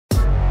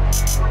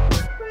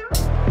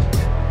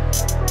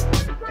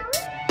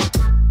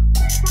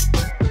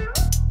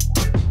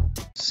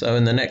So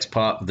in the next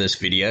part of this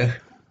video,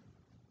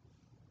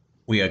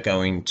 we are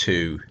going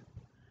to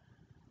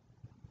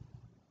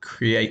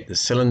create the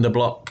cylinder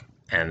block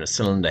and the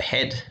cylinder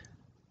head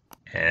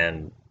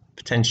and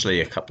potentially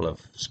a couple of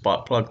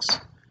spark plugs,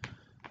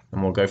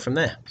 and we'll go from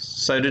there.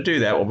 So to do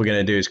that, what we're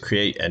going to do is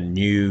create a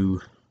new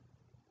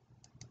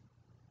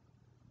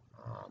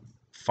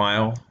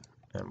file,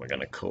 and we're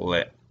going to call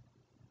it,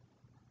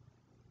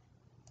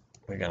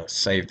 we're going to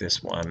save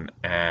this one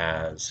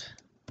as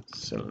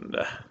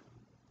cylinder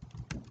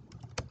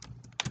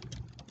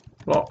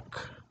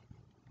block.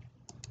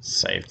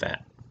 Save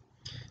that.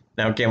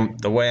 Now again,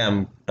 the way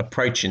I'm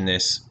approaching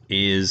this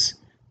is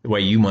the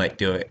way you might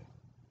do it.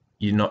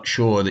 You're not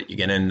sure that you're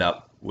going to end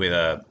up with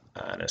an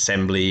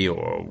assembly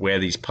or where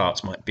these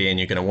parts might be, and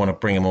you're going to want to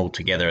bring them all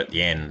together at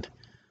the end.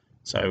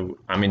 So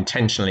I'm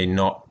intentionally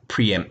not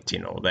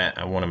preempting all that.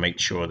 I want to make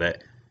sure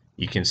that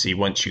you can see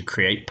once you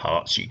create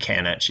parts, you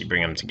can actually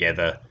bring them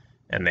together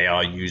and they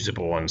are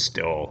usable and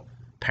still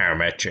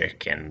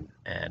parametric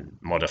and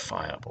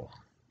modifiable.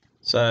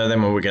 So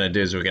then what we're going to do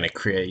is we're going to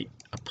create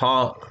a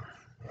part,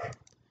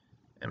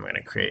 and we're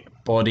going to create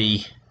a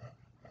body.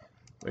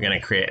 We're going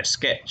to create a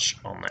sketch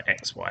on the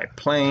XY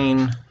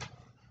plane,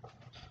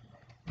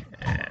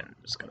 and I'm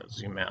just going to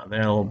zoom out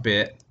there a little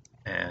bit.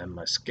 And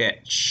my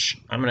sketch,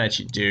 I'm going to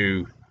actually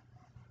do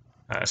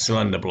a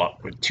cylinder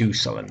block with 2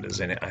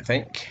 cylinders in it, I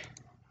think.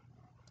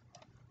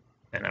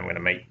 And I'm going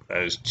to make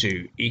those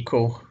 2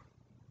 equal.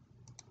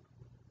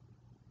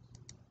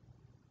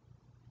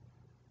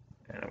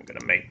 And I'm going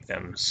to make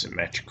them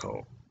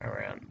symmetrical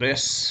around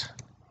this.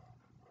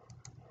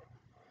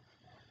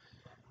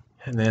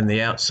 And then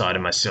the outside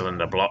of my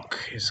cylinder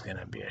block is going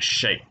to be a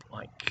shape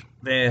like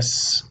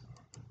this.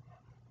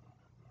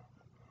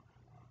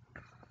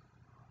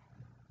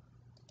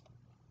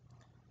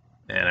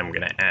 And I'm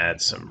going to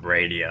add some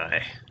radii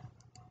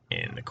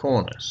in the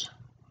corners.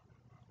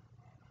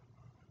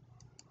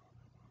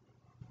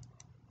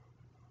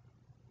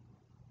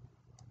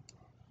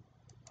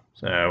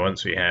 So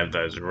once we have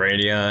those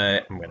radii,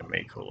 I'm going to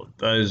make all of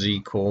those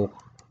equal.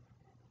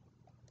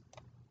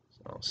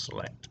 So I'll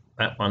select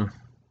that one,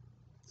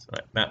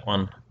 select that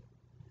one,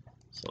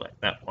 select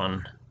that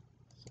one,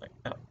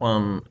 select that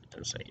one,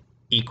 and say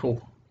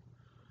equal.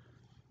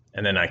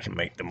 And then I can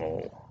make them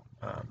all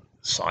the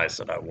size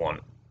that I want.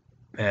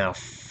 Now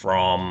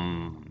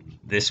from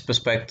this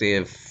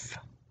perspective,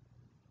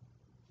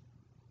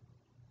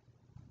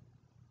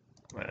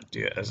 I'm going to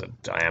do it as a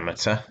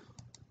diameter.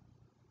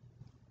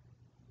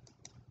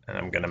 And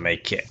I'm going to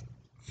make it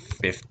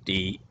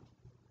 51.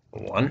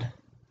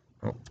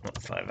 Oh,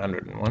 not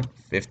 501,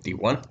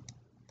 51.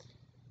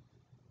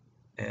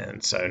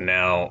 And so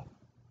now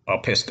our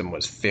piston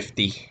was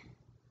 50.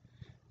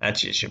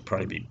 Actually, it should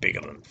probably be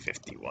bigger than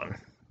 51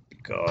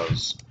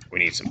 because we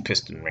need some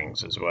piston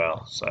rings as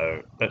well.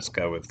 So let's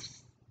go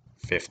with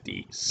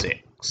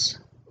 56.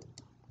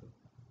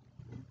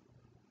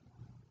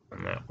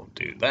 And that will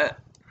do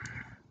that.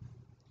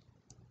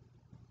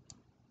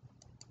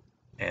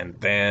 And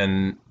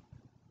then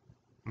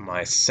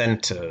my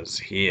centers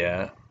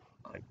here,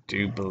 I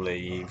do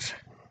believe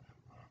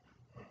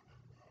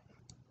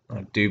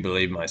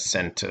my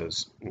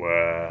centers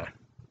were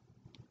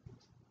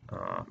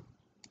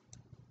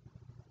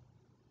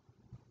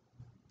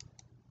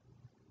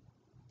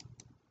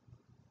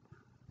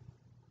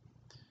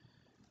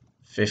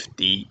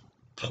 50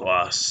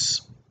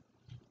 plus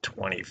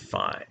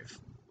 25,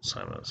 so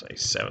I'm going to say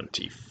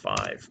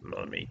 75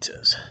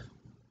 millimeters.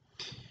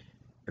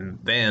 And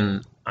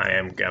then I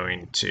am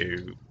going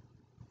to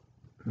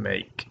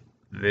make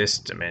this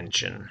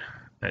dimension.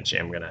 Actually,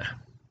 I'm going to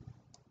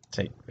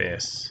take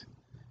this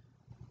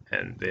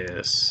and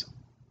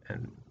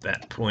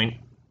that point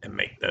and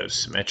make those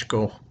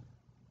symmetrical.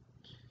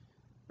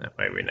 That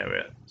way we know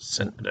it's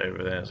centered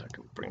over there, so I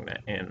can bring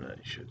that in.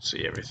 You should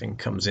see everything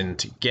comes in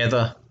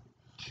together.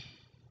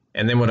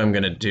 And then what I'm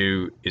going to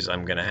do is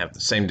I'm going to have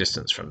the same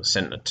distance from the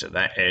center to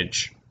that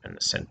edge and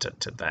the center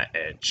to that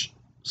edge,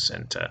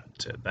 center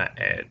to that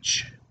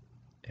edge,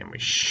 and we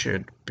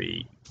should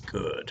be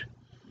good.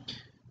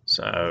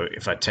 So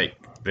if I take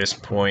this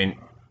point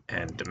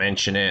and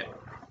dimension it,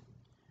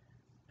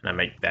 and I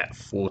make that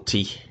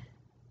 40,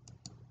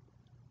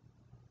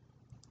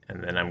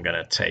 and then I'm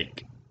going to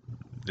take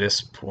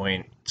this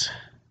point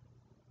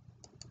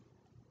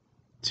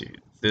to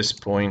this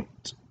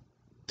point,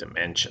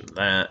 dimension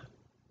that,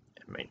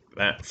 and make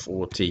that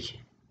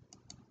 40,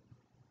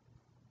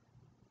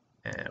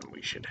 and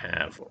we should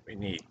have what we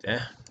need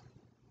there.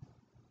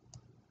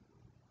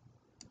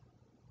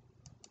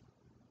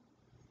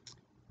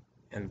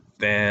 And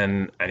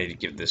then I need to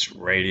give this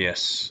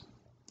radius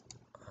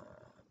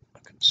a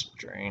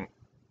constraint,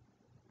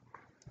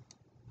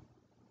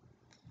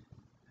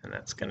 and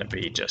that's going to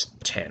be just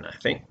 10, I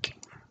think.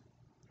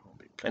 Will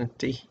be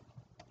plenty.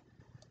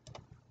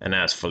 And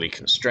now it's fully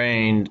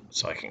constrained,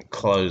 so I can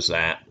close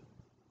that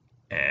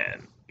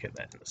and get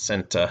that in the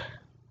center.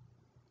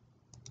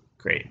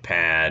 Create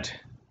pad,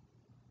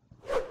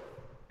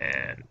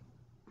 and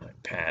my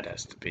pad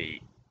has to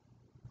be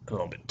a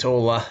little bit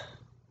taller.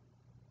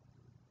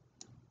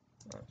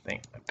 I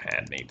think my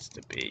pad needs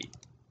to be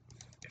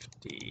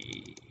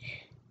 50,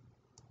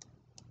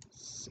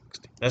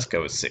 60. Let's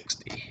go with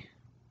 60.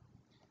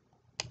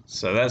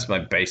 So that's my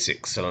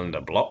basic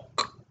cylinder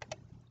block,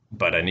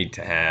 but I need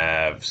to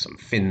have some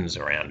fins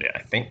around it,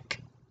 I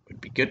think would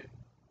be good.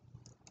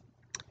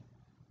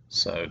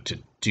 So to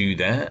do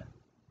that,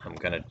 I'm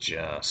gonna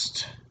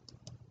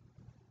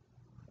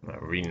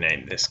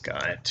rename this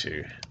guy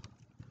to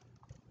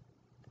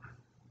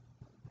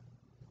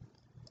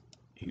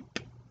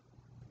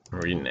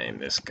rename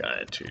this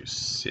guy to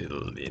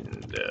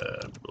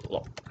cylinder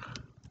block.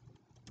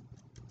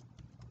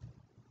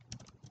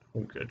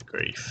 Oh, good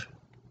grief.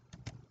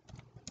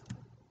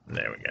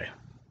 There we go.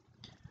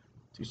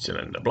 To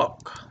cylinder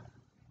block.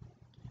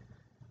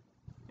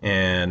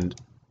 And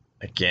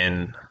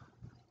again,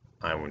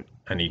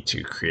 I need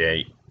to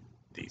create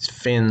these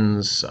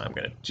fins, so I'm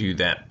going to do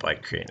that by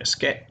creating a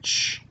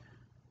sketch.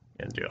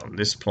 I'm going to do it on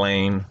this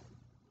plane,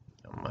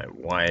 on my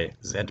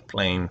YZ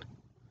plane.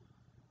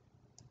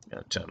 I'm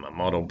going to turn my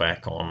model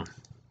back on.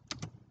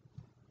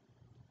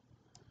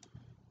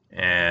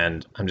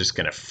 And I'm just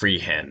going to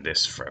freehand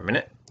this for a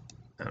minute.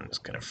 I'm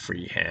just going to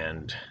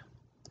freehand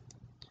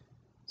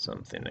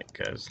something that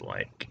goes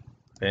like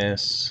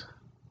this.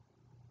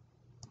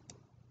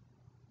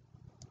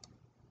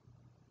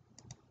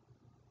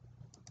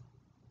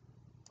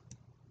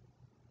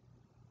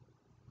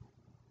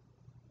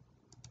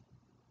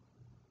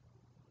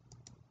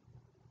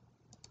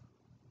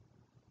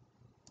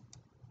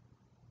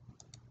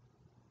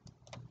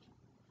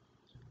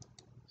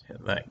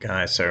 That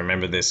guy, so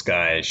remember this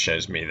guy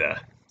shows me the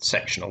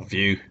sectional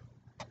view.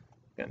 I'm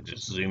going to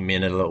just zoom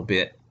in a little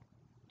bit.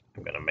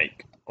 I'm going to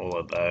make all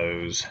of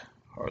those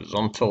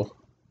horizontal.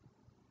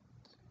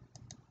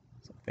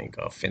 So I think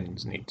our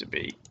fins need to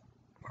be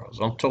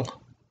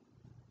horizontal.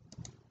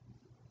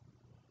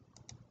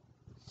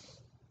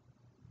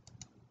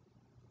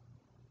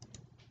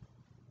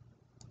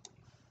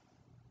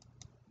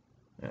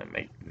 And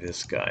make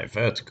this guy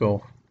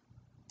vertical.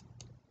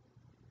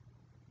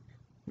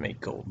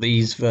 Make all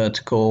these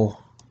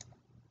vertical.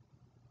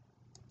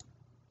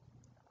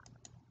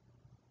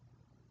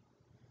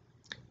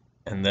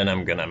 And then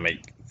I'm going to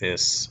make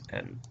this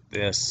and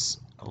this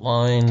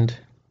aligned.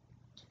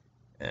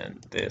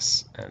 And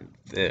this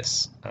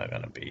are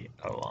going to be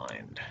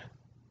aligned.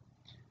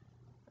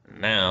 And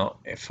now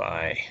if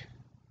I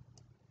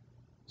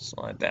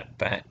slide that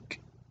back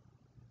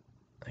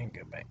and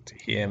go back to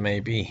here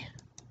maybe,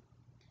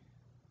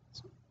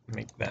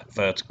 make that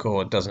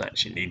vertical. It doesn't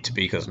actually need to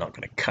be because it's not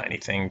going to cut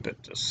anything,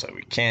 but just so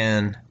we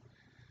can.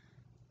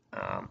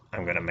 I'm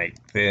going to make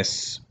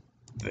this,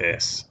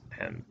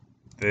 and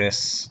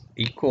this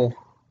equal.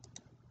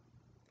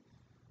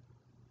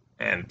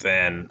 And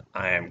then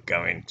I am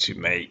going to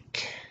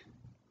make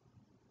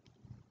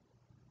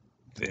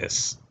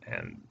this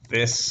and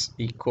this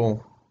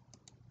equal.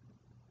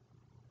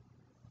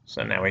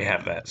 So now we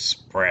have that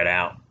spread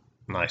out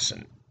nice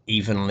and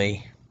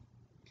evenly.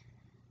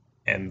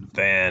 And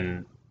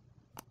then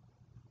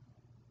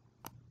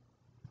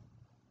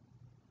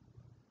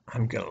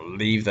I'm going to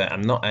leave that.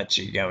 I'm not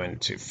actually going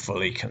to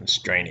fully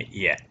constrain it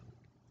yet.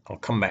 I'll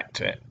come back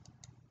to it.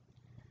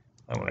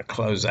 I'm going to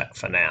close that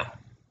for now.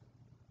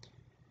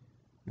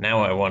 Now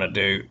what I want to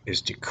do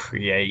is to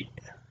create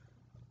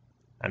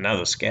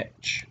another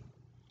sketch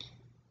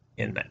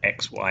in the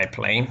XY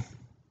plane.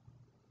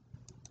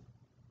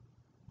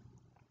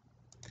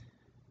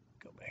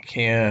 Go back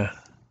here.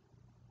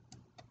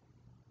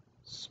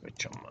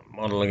 Switch on my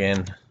model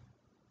again.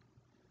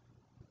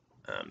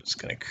 I'm just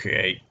going to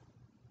create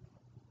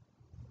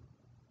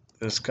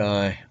this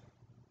guy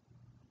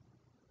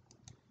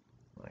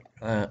like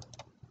that.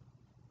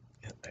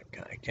 Hit that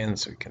guy again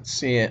so we can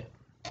see it.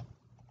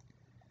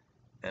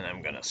 And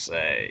I'm going to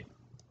say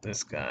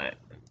this guy,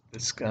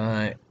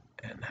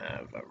 and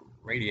have a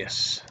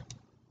radius.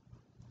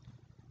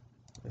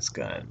 This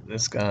guy,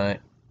 this guy,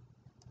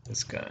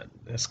 this guy,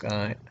 this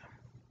guy.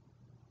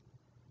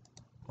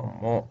 One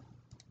more.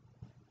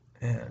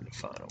 And the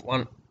final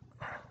one.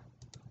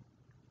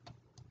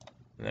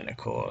 And then, of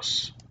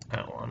course,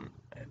 that one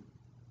and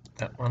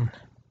that one.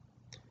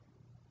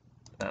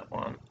 That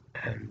one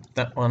and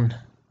that one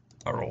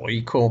are all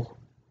equal.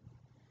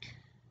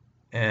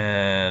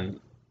 And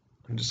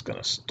I'm just going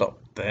to stop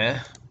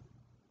there.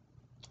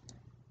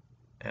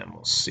 And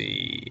we'll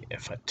see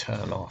if I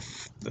turn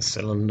off the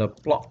cylinder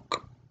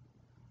block.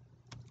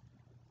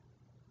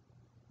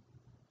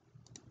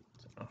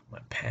 Turn off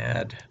my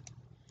pad.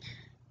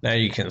 Now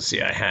you can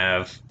see I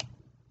have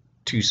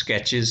two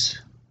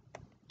sketches.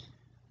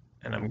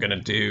 And I'm going to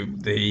do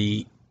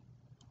the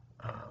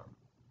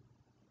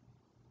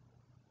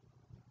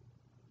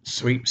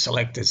sweep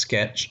selected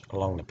sketch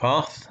along the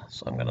path.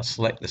 So I'm going to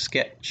select the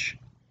sketch,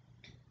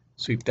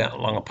 sweep that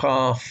along a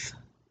path,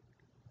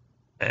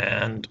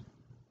 and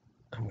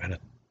I'm going to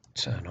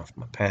turn off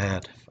my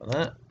pad for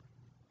that.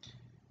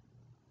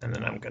 And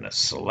then I'm going to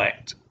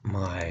select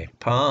my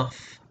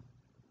path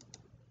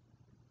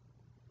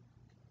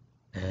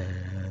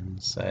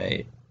and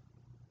say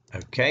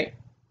OK.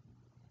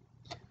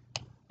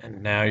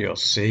 And now you'll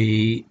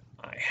see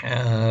I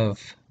have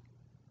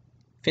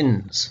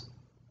fins.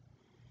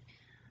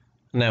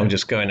 Now we'll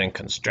just go in and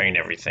constrain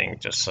everything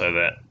just so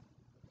that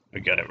we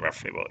got it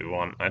roughly what we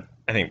want. I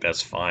think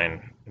that's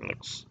fine.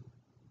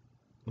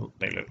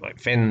 They look like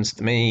fins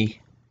to me.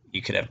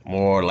 You could have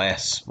more or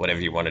less, whatever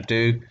you want to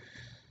do,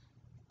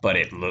 but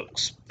it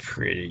looks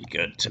pretty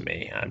good to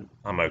me.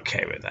 I'm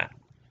okay with that.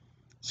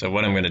 So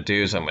what I'm going to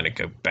do is I'm going to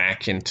go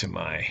back into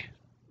my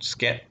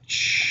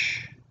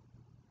sketch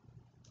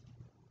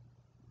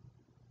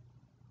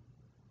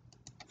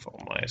for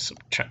my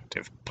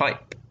subtractive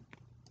pipe.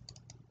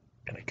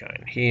 I'm going to go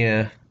in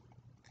here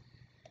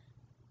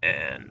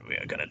and we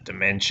are going to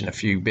dimension a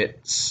few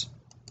bits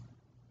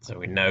so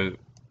we know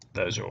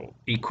those are all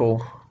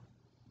equal.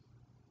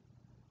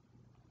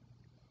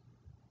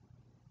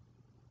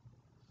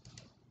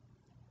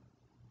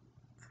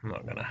 I'm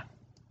not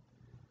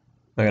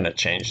gonna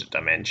change the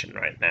dimension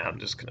right now. I'm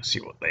just gonna see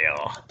what they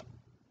are.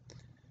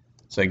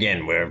 So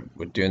again, we're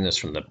doing this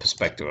from the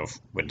perspective of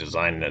we're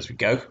designing as we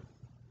go.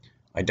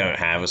 I don't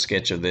have a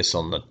sketch of this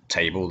on the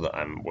table that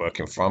I'm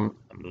working from.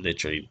 I'm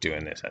literally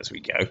doing this as we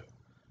go.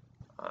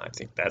 I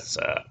think that's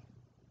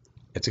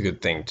it's a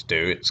good thing to do.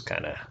 It's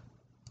kind of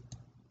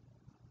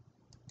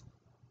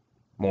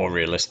more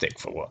realistic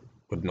for what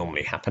would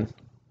normally happen.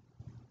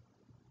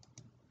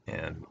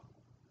 And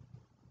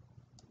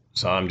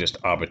so I'm just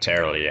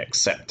arbitrarily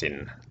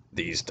accepting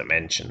these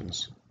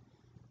dimensions.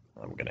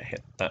 I'm going to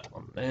hit that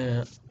one there.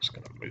 I'm just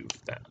going to move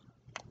that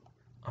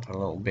up a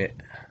little bit.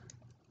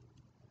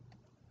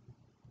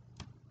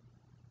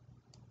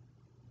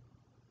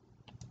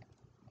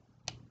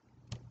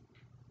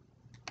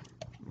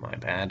 My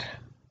bad.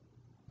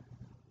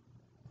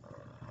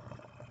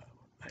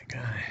 That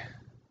guy.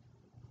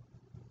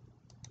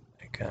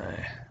 That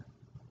guy.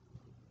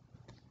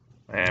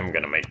 I am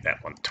going to make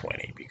that one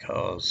 20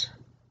 because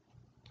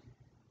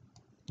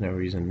no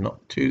reason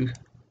not to.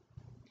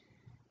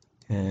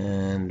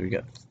 And we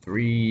got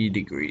 3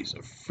 degrees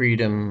of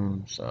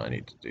freedom, so I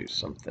need to do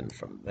something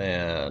from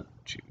there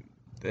to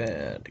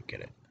there to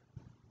get it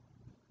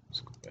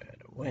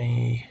squared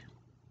away.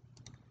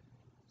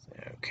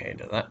 Say okay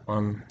to that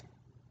one.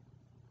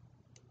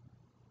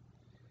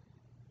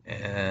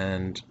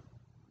 And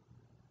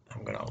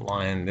I'm going to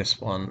align this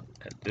one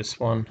and this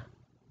one.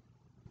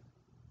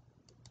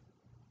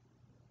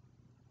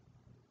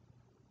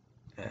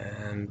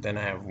 And then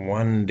I have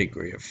 1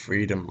 degree of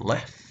freedom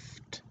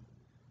left,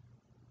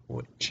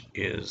 which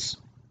is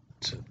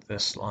to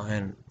this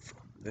line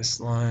from this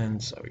line,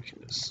 so we can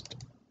just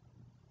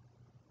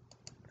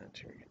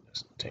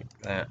take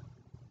that,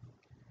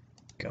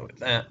 go with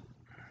that,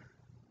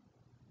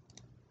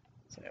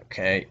 say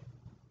okay.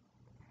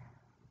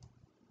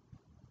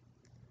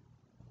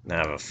 Now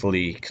I have a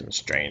fully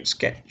constrained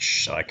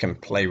sketch, so I can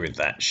play with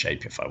that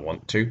shape if I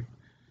want to.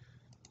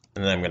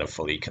 And then I'm going to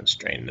fully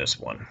constrain this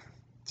one.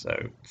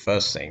 So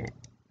first thing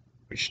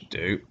we should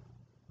do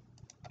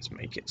is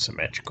make it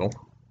symmetrical.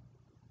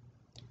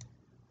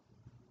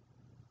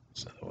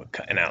 So we're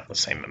cutting out the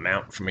same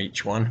amount from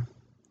each one.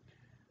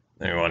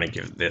 Then we want to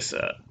give this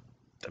a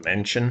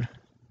dimension.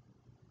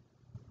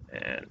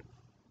 And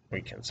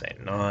we can say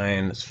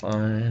 9 is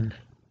fine.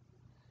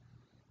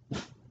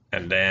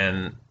 And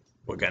then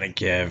we're going to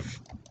give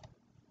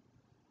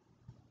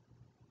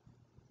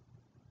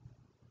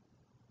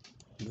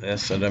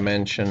this a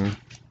dimension.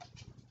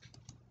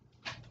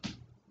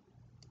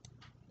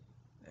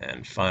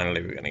 And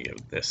finally, we're going to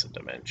give this a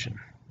dimension.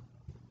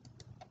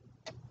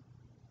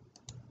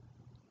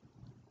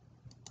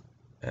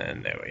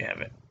 And there we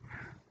have it.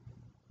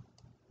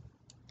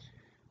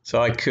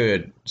 So I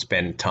could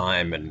spend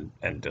time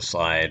and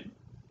decide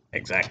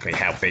exactly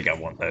how big I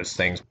want those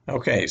things.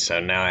 Okay, so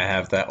now I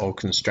have that all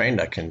constrained.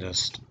 I can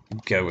just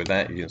go with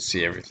that. You can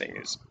see everything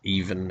is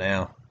even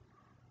now.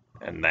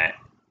 And that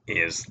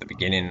is the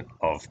beginning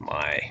of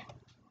my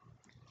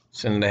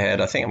cylinder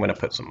head. I think I'm going to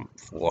put some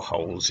 4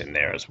 holes in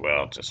there as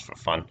well, just for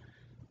fun.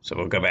 So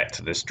we'll go back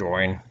to this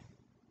drawing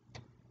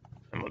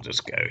and we'll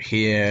just go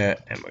here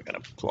and we're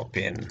going to plop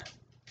in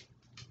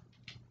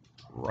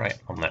right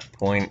on that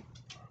point.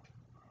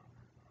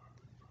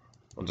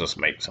 We'll just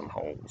make some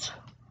holes.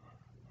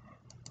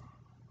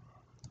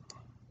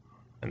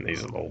 And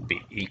these will all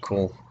be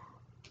equal.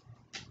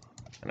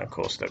 And of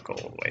course they'll go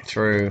all the way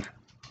through.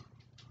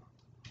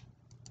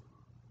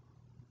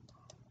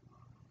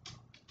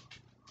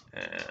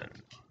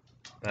 And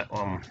that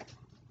one,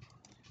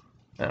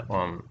 that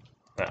one,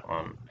 that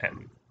one,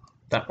 and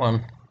that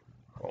one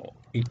all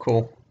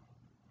equal.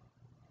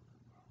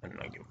 And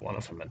I'll give one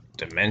of them a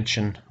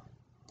dimension.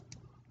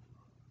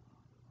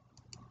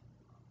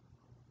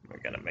 We're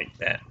going to make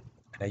that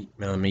an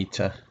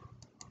 8mm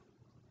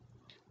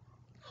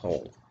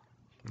hole.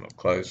 And we'll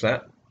close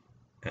that,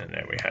 and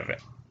there we have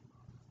it.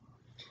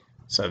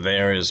 So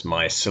there is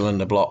my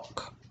cylinder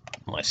block.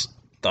 My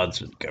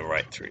studs would go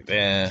right through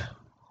there,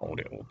 hold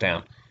it all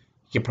down.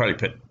 You could probably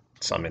put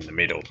some in the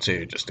middle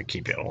too, just to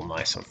keep it all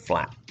nice and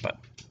flat, but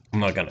I'm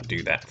not going to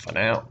do that for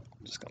now.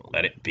 I'm just going to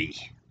let it be.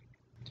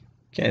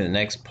 Okay, the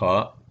next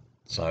part.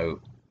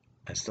 So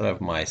I still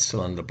have my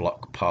cylinder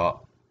block part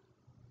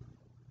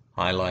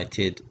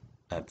highlighted.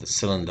 I have the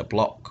cylinder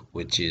block,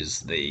 which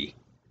is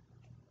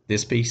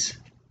this piece,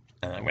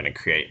 and I'm going to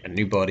create a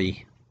new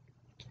body,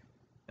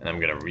 and I'm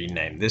going to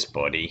rename this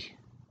body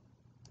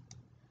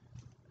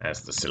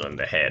as the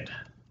cylinder head,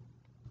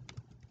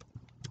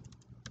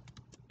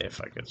 if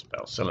I could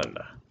spell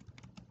cylinder.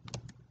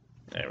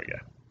 There we go.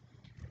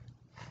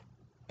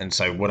 And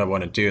so what I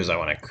want to do is I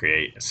want to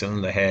create a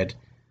cylinder head.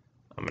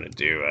 I'm going to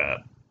do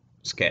a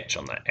sketch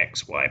on the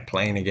XY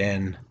plane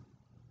again.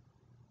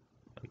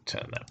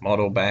 Turn that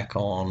model back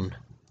on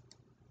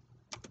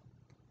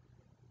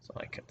so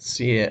I can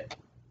see it.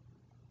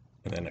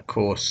 And then of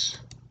course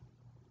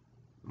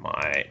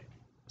my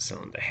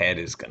cylinder head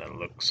is going to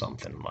look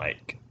something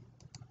like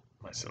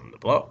my cylinder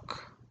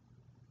block.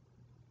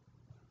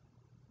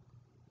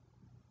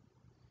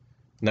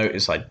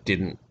 Notice I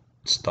didn't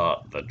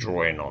start the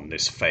drawing on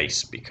this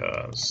face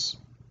because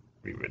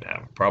we would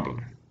have a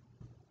problem.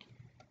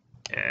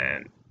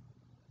 And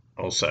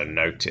also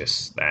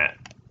notice that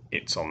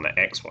it's on the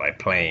XY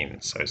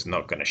plane, so it's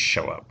not going to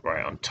show up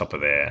right on top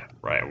of there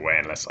right away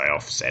unless I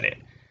offset it.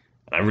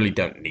 And I really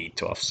don't need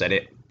to offset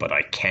it, but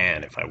I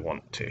can if I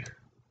want to.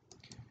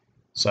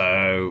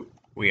 So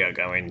we are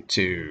going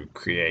to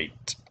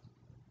create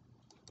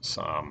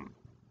some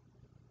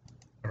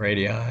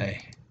radii.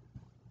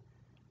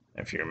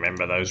 If you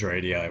remember, those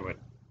radii were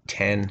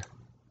 10.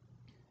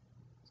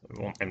 So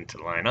we want them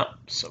to line up,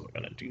 so we're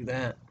going to do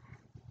that.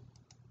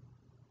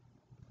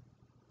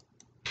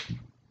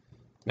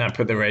 Now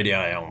put the radii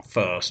on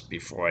first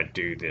before I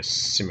do this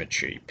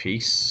symmetry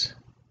piece.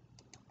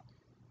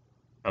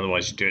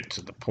 Otherwise you do it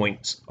to the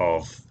points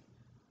of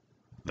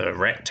the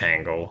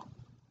rectangle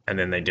and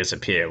then they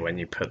disappear when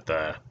you put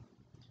the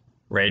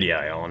radii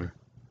on,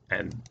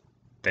 and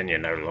then you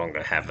no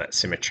longer have that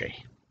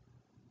symmetry.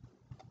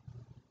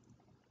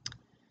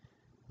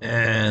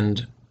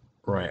 And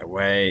right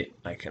away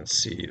I can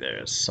see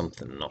there's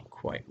something not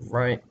quite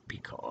right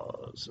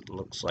because it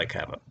looks like I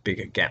have a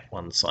bigger gap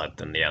one side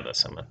than the other,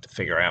 so I'm going to have to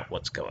figure out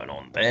what's going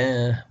on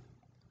there.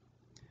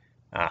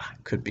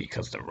 Could be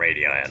because the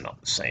radii are not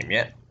the same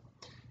yet.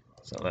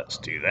 So let's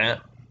do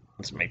that.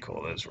 Let's make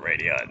all those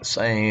radii the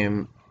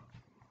same.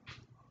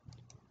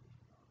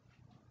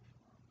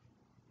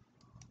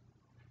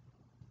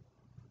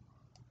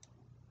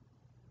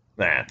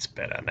 That's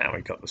better. Now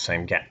we've got the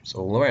same gaps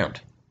all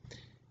around.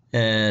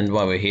 And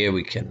while we're here,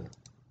 we can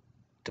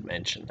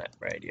dimension that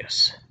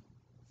radius.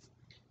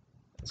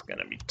 It's going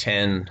to be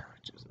 10,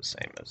 which is the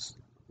same as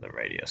the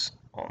radius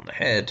on the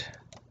head.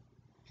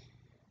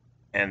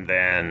 And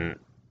then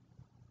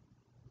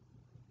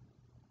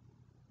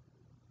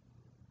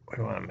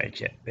we want to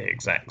make it the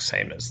exact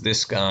same as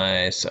this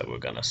guy. So we're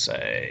going to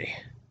say,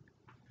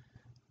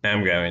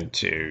 I'm going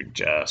to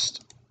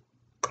just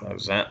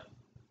close that,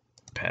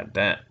 pad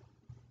that.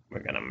 We're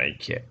going to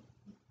make it,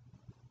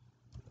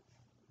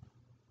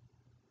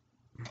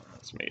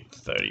 let's make it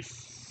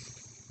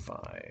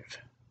 35.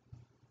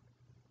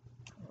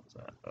 How's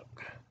that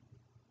look?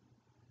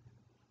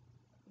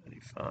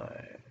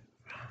 35.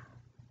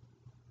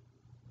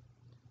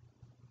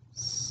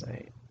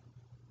 Say,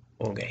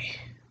 okay.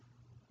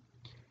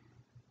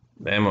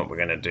 Then what we're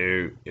going to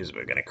do is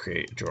we're going to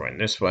create a drawing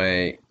this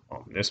way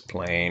on this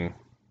plane,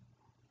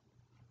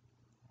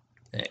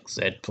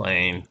 XZ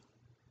plane.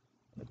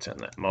 I'll turn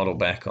that model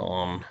back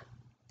on.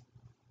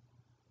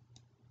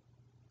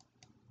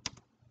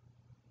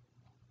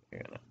 We're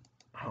going to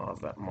halve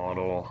that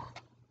model,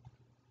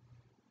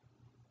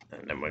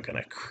 and then we're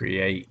going to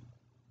create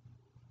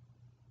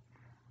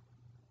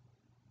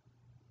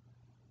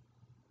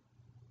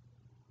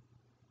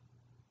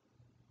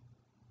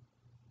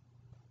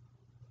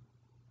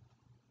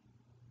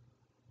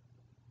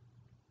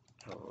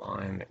a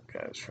line that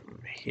goes from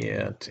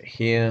here to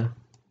here.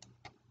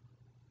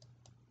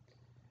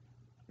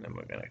 And then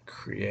we're going to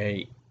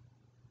create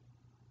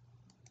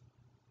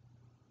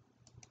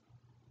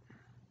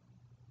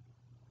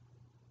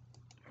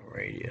a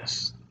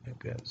radius that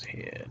goes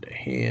here to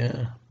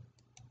here.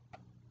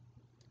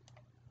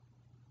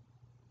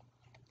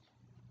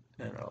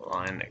 And a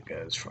line that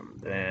goes from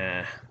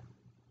there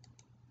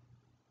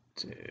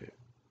to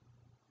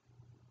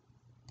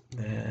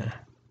there.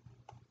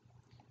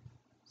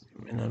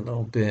 Zoom in a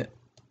little bit.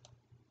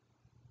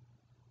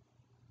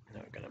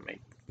 Now we're going to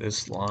make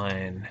this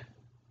line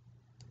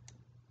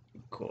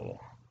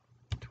equal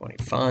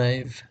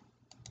 25.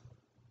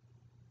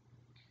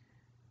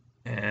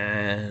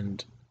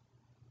 And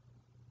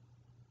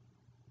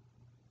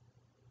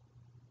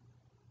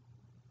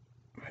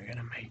we're going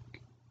to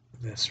make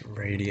this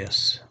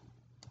radius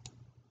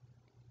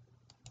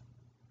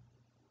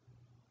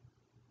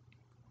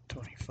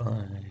 25.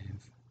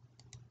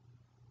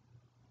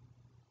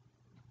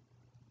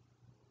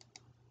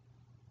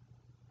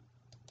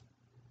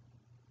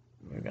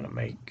 We're going to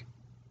make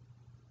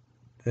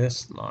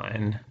this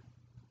line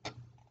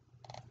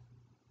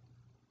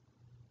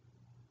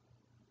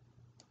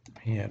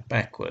here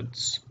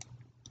backwards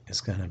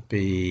is going to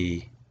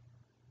be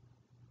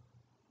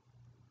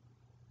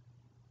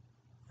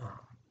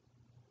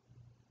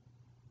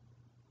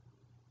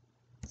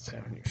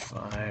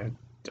 75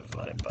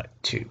 divided by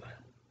 2.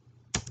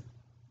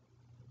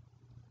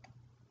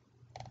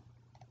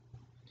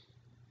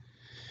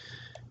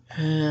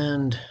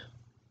 And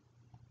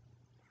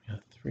we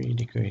have 3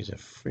 degrees of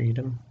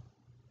freedom.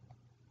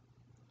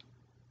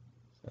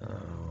 So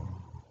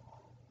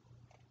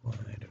why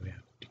do we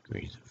have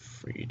degrees of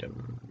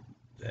freedom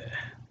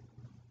there?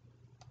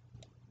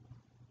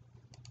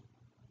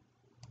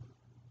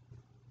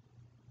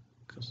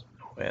 Because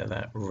where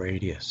that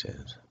radius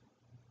is.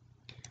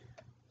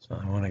 So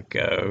I want to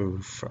go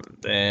from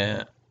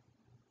there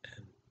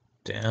and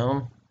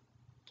down.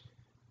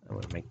 I'm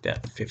going to make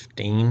that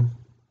 15.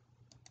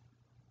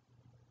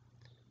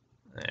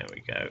 There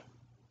we go.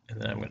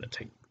 And then I'm going to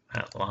take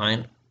that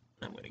line.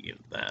 I'm going to give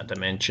that a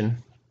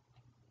dimension.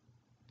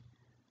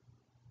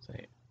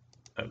 Say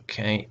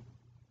OK.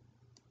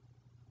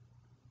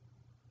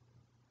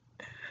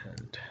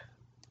 And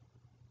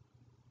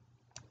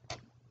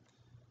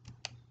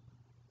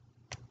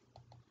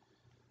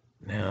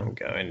now I'm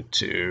going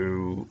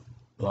to,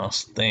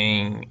 last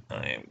thing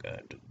I am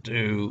going to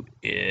do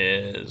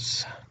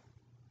is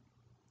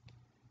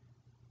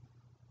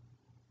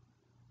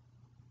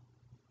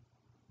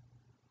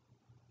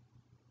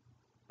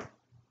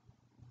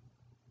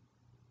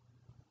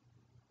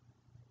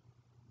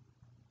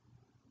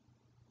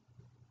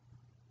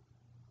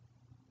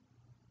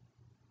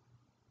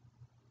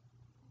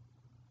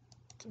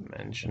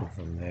dimension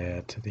from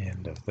there to the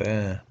end of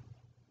there.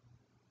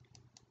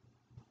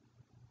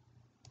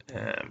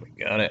 And we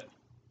got it.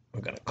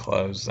 We're going to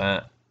close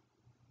that.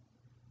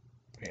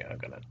 We are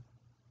going to.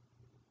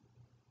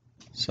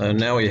 So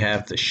now we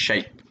have the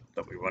shape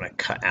that we want to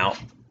cut out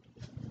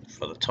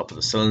for the top of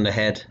the cylinder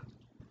head.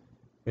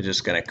 We're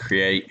just going to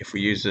create, if we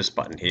use this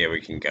button here,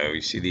 we can go,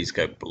 you see these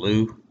go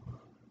blue.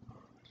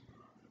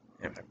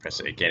 If I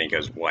press it again, it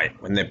goes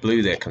white. When they're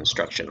blue, they're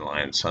construction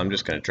lines. So I'm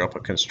just going to drop a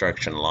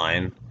construction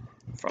line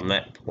from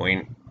that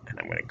point, and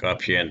I'm going to go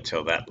up here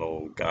until that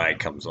little guy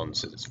comes on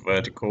so it's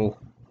vertical.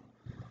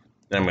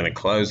 Then I'm going to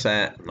close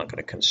that. I'm not going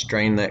to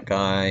constrain that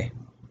guy.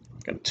 I'm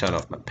going to turn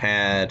off my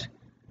pad.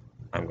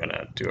 I'm going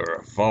to do a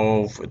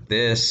revolve with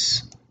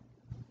this.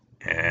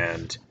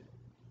 And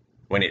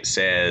when it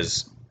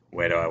says,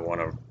 where do I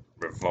want to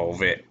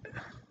revolve it?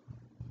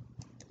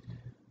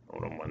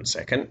 Hold on 1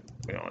 second.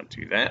 We don't want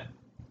to do that.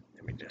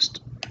 Let me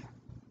just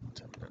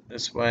turn it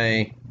this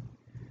way.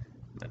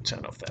 I'm going to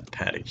turn off that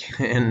pad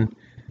again.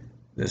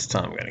 This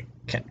time I'm going to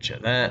capture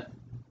that.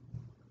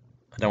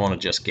 I don't want to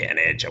just get an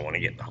edge, I want to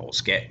get the whole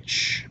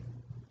sketch.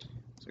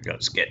 So we've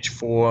got sketch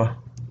 4, we're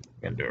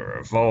going to do a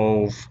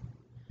revolve,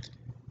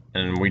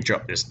 and we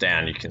drop this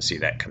down, you can see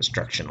that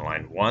construction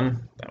line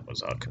 1, that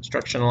was our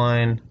construction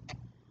line,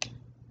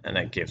 and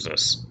that gives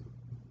us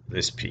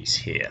this piece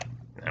here.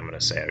 I'm going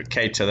to say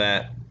OK to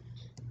that,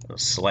 I'll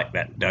select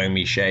that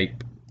domey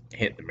shape,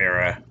 hit the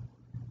mirror,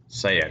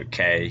 say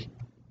OK,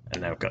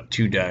 and now I've got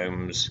 2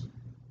 domes,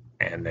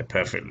 and they're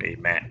perfectly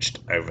matched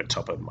over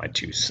top of my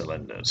 2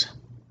 cylinders.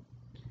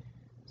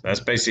 So that's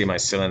basically my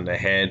cylinder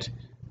head.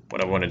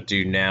 What I want to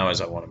do now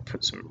is I want to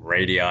put some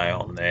radii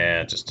on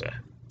there just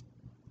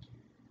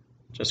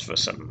for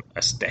some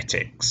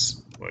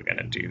aesthetics. We're going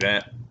to do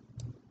that.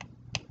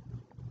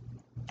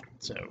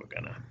 So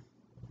we're going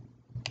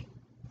to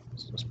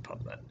just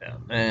pop that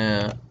down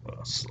there.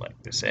 We'll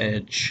select this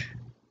edge.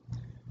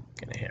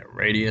 Going to hit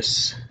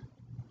radius.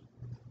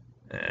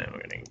 And we're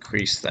going to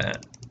increase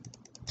that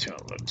till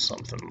it looks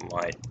something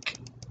like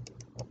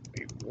what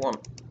we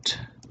want.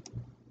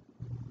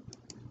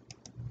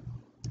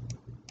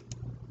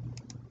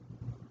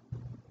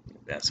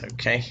 That's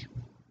okay.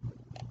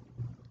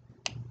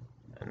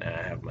 And now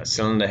I have my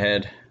cylinder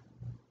head.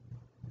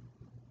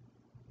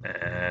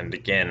 And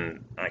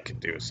again, I could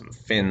do some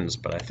fins,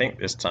 but I think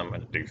this time I'm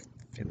going to do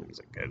fins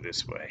that go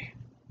this way.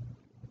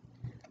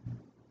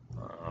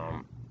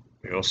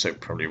 We also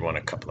probably want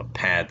a couple of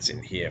pads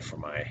in here for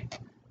my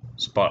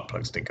spark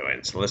plugs to go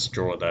in. So let's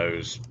draw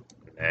those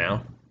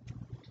now.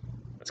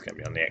 That's going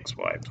to be on the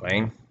XY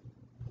plane.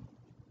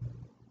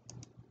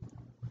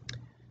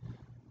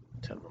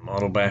 Turn the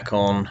model back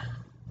on.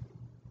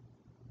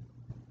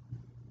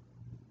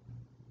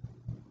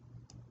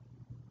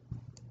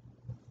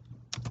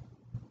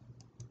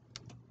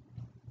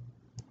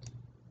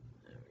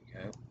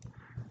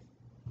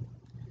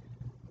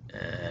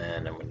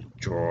 And I'm going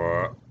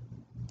to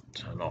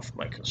turn off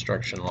my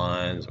construction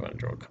lines. I'm going to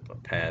draw a couple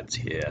of pads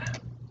here.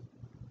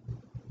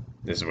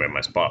 This is where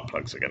my spark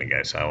plugs are going to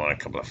go, so I want a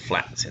couple of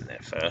flats in there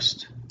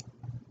first.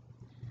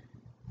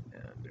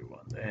 And do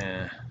one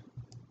there.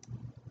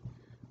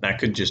 Now I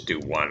could just do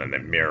one and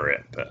then mirror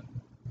it, but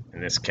in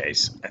this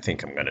case, I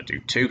think I'm going to do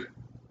 2.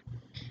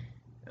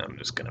 I'm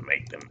just going to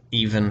make them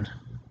even,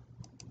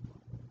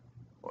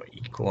 or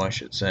equal, I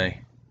should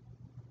say.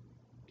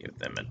 Give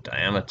them a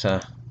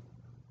diameter.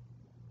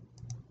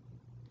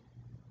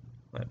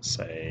 Let's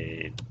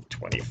say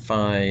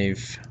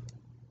 25,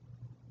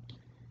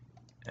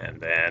 and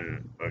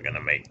then we're going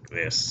to make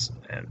this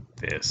and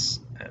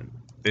this and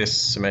this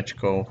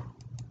symmetrical,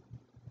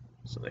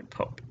 so they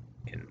pop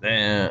in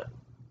there,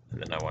 and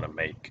then I want to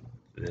make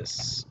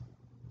this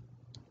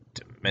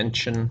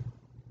dimension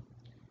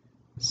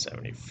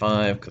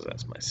 75 because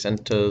that's my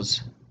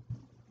centers,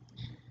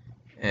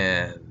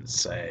 and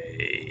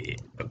say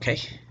okay.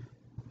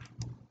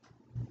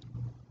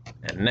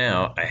 And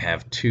now I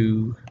have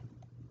two,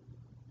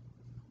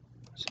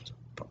 let's just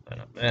pop that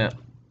up there.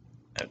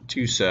 I have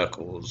two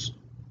circles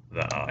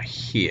that are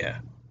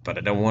here, but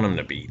I don't want them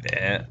to be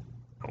there.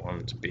 I want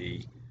them to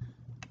be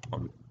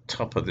on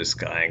top of this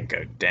guy and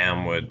go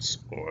downwards,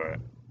 or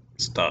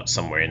start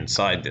somewhere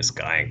inside this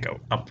guy and go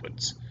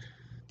upwards.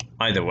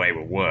 Either way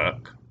will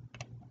work,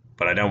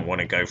 but I don't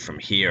want to go from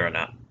here and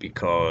up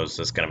because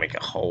that's going to make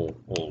a hole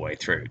all the way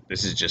through.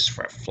 This is just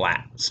for a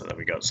flat so that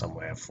we got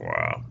somewhere for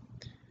our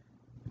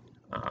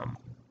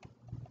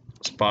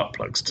spark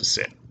plugs to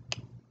sit.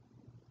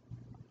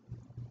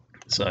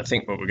 So I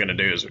think what we're going to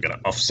do is we're going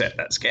to offset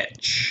that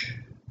sketch.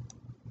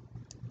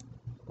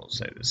 We'll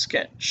say the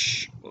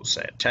sketch, we'll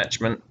say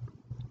attachment,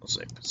 we'll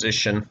say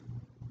position,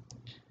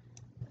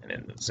 and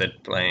in the Z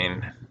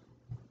plane,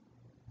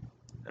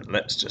 and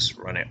let's just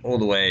run it all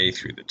the way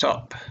through the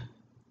top.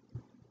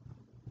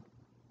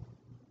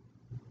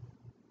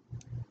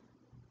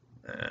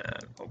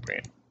 And we'll bring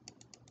it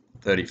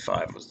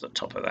 35 was the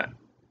top of that.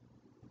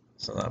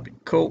 So that'll be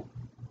cool.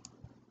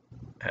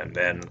 And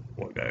then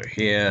we'll go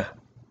here,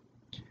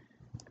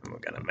 and we're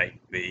going to make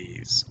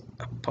these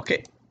a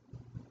pocket.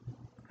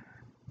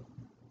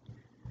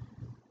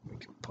 We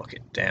can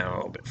pocket down a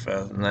little bit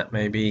further than that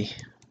maybe.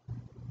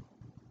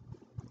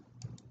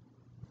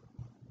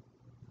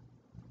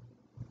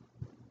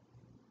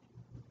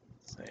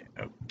 Say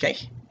okay.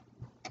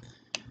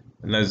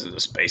 And those are the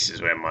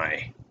spaces where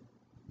my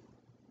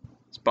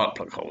spark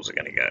plug holes are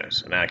going to go.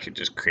 So now I could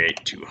just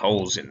create two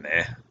holes in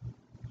there.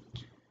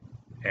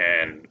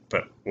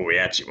 But what we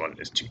actually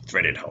want is two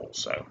threaded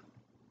holes.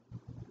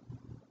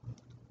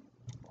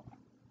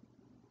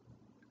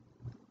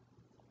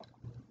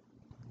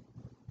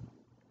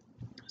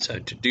 So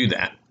to do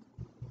that,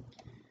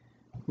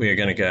 we are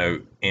going to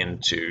go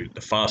into the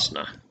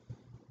fastener.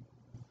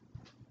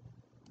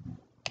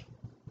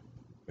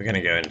 We're going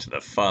to go into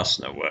the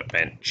fastener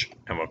workbench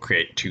and we'll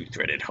create two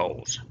threaded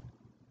holes.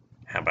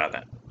 How about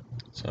that?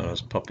 So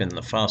let's pop in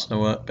the fastener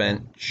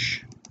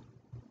workbench.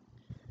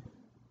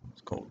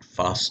 It's called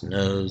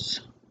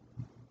fasteners.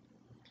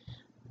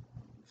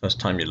 First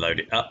time you load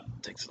it up,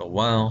 it takes a little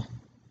while.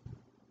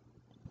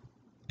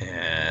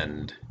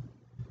 And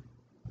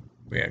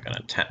we are going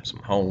to tap some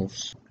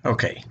holes.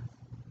 Okay,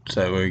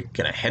 so we're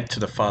going to head to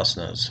the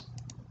fasteners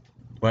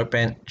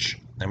workbench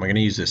and we're going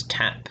to use this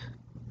tap.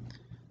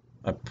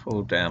 I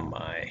pull down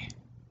my,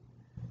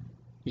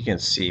 you can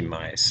see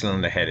my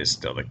cylinder head is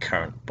still the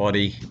current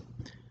body.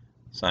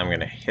 So I'm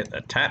going to hit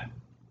the tap.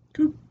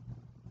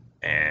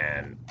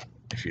 And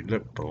if you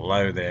look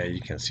below there,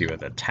 you can see where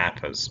the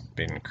tap has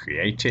been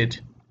created.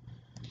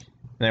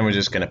 And then we're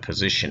just going to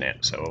position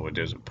it. So what we'll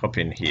do is we'll pop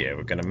in here.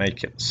 We're going to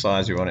make it the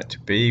size we want it to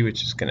be,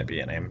 which is going to be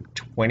an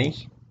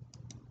M20.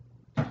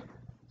 So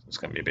it's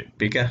going to be a bit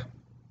bigger.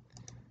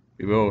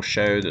 We will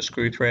show the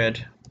screw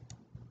thread,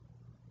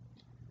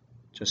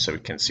 just so we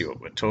can see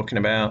what we're talking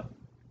about.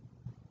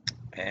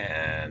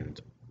 And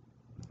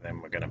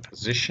then we're going to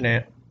position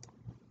it.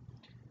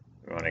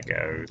 We want to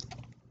go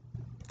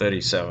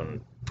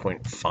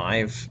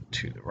 37.5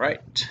 to the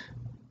right.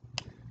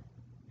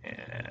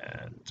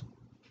 And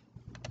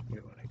we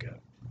want to go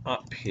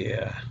up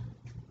here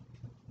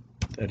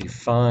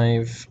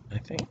 35, I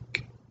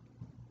think.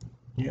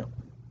 Yep.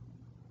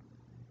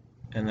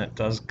 And that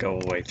does go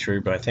all the way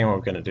through, but I think what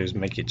we're going to do is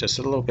make it just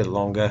a little bit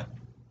longer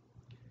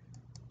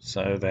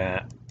so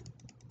that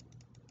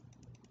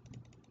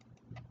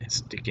it's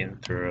sticking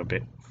through a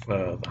bit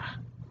further.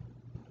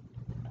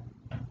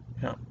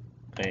 Yep.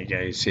 There you go,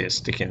 you see it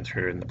sticking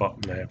through in the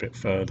bottom there a bit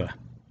further.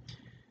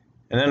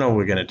 And then all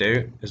we're going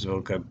to do is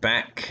we'll go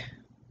back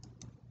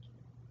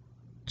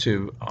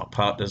to our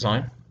part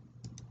design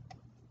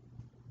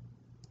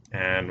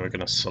and we're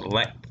going to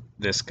select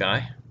this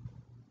guy.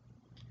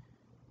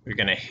 We're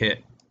going to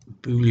hit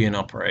Boolean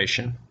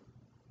operation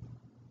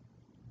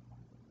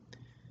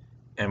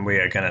and we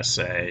are going to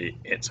say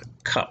it's a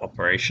cut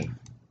operation.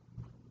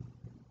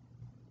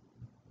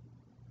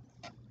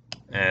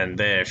 And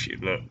there, if you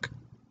look,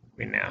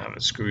 we now have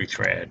a screw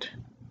thread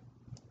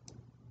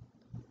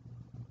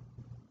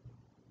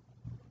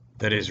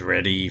that is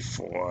ready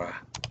for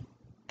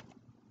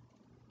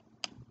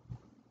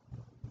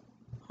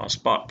our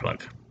spark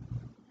plug.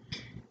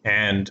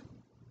 And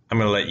I'm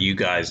going to let you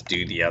guys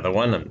do the other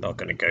one. I'm not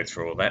going to go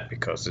through all that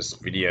because this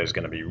video is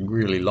going to be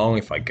really long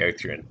if I go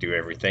through and do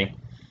everything.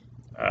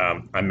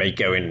 I may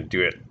go in and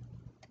do it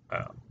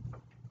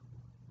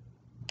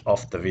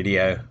off the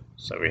video,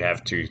 so we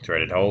have two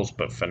threaded holes,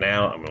 but for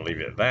now I'm going to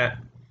leave it at that.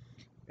 I'm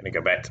going to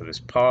go back to this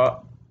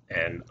part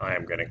and I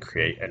am going to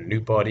create a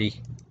new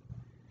body.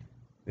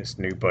 This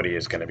new body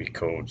is going to be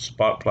called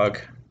spark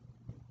plug.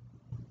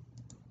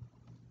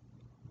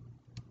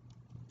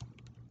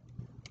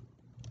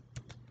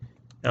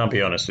 I'll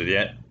be honest with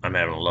you, I'm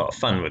having a lot of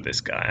fun with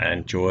this guy. I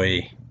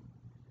enjoy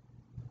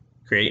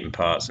creating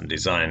parts and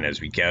designing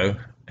as we go,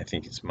 I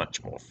think it's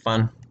much more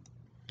fun,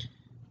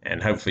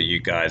 and hopefully you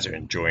guys are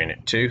enjoying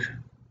it too.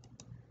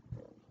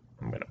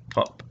 I'm going to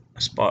pop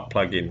a spark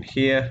plug in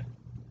here.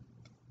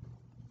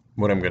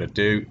 What I'm going to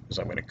do is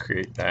I'm going to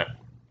create that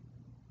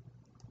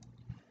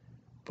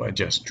by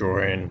just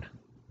drawing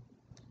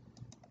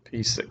a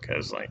piece that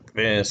goes like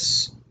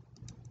this,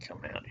 come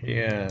out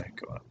here,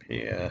 go up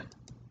here,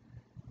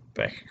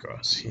 back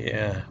across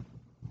here,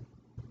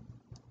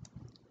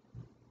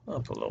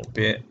 up a little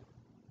bit,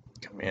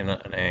 come in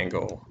at an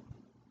angle,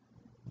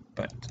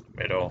 back to the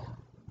middle,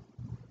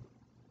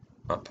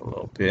 up a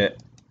little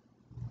bit,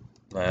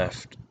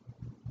 left,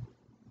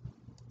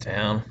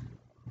 down.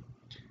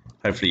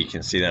 Hopefully you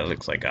can see that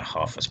looks like a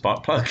half a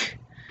spark plug.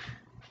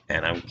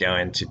 And I'm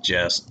going to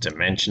just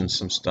dimension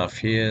some stuff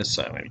here.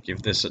 So I'm going to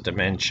give this a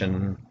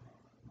dimension.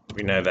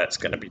 We know that's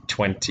going to be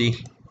 20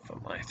 for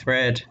my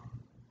thread.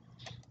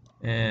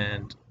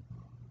 And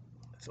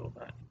I thought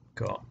that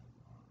got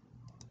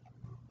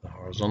the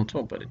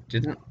horizontal, but it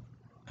didn't.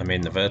 I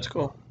mean the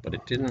vertical, but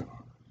it didn't.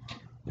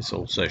 This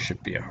also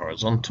should be a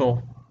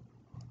horizontal.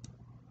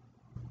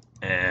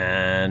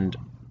 And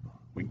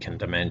we can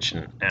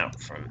dimension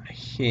out from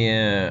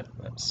here.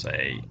 Let's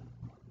say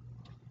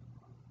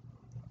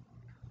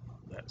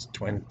that's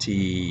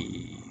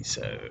 20,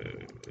 so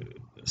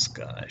this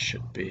guy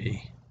should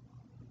be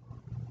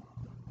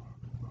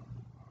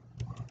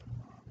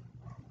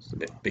just a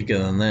bit bigger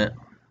than that.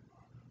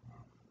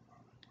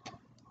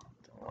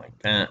 Don't like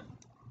that.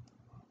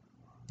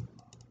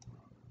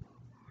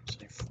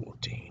 Say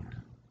 14.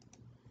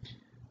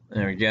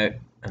 There we go.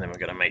 And then we're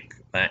going to make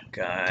that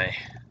guy.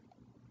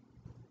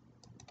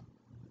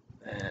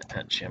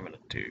 Actually, I'm going to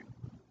do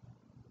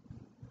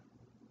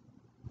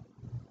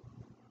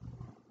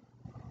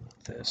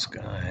this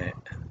guy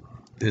and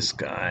this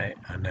guy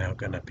are now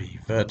going to be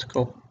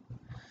vertical.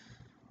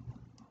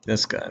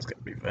 This guy is going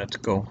to be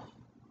vertical.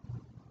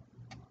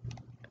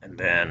 And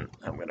then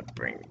I'm going to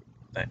bring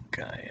that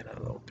guy in a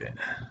little bit.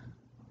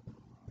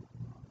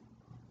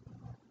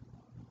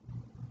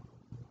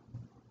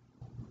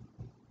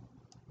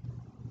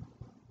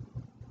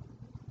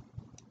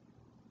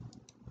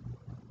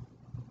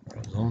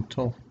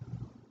 Horizontal.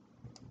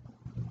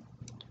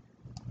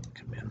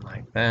 Come in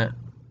like that.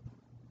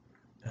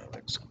 That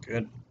looks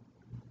good.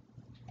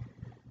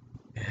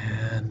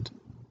 And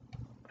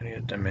I need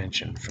a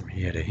dimension from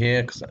here to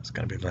here because that's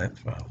going to be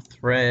length of our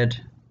thread.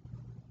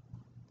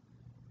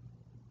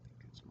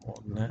 It's more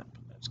than that,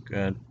 but that's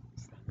good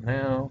for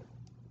now.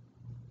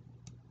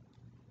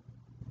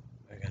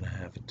 We're going to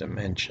have a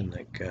dimension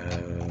that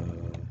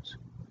goes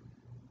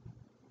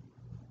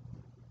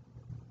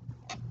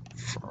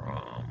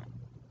from,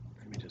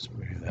 let me just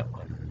move that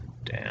one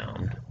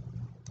down,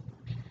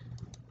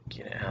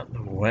 get it out of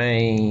the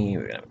way.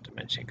 We're going to have a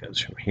dimension that goes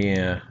from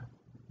here,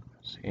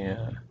 goes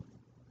here,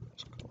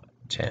 let's call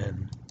it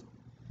 10.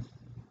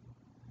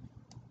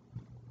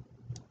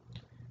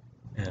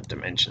 And a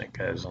dimension that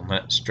goes on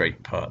that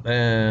straight part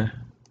there,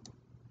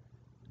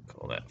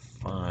 call that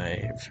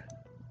 5.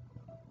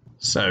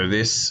 So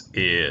this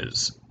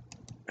is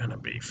going to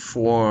be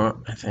 4,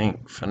 I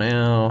think, for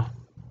now.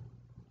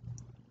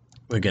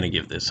 We're going to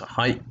give this a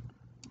height.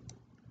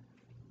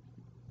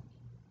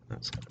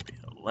 That's going to be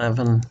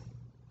 11.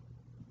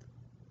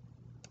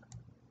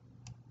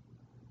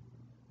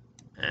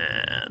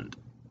 And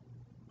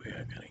we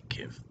are going to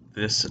give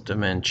this a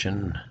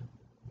dimension.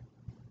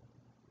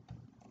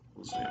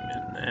 We'll zoom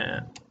in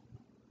there.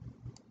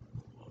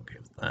 We'll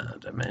give that a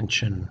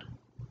dimension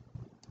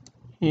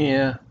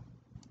here.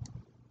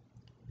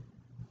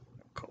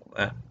 Call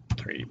that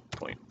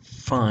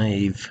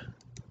 3.5.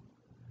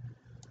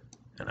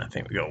 And I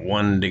think we got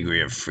 1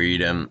 degree of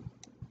freedom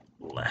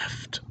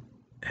left.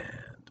 And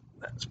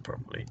that's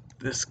probably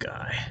this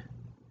guy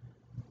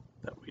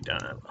that we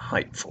don't have a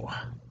height for.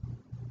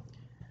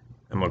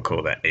 And we'll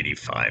call that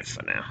 85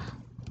 for now.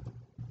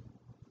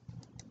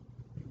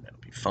 That'll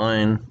be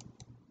fine.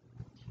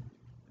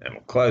 And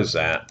we'll close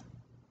that.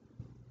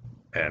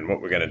 And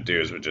what we're going to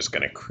do is we're just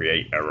going to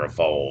create a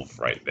revolve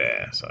right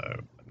there. So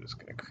I'm just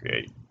going to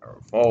create a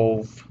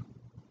revolve.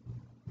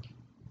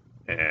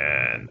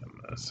 And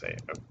I'm going to say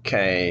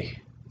OK.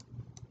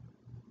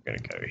 I'm going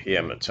to go here.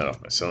 I'm going to turn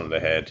off my cylinder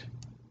head.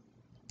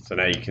 So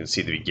now you can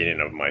see the beginning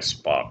of my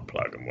spark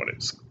plug and what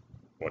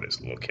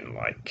it's looking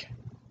like.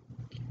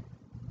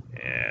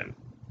 And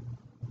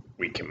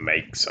we can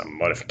make some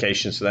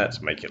modifications to that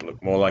to make it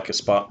look more like a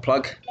spark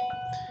plug.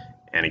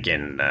 And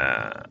again,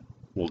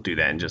 we'll do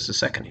that in just a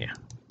second here.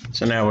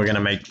 So now we're going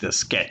to make the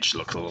sketch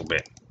look a little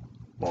bit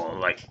more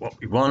like what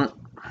we want.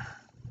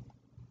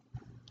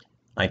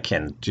 I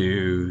can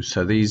do,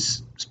 so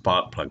these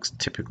spark plugs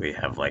typically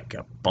have like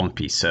a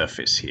bumpy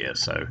surface here,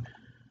 so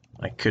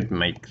I could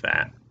make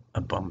that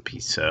a bumpy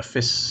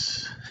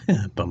surface.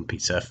 Bumpy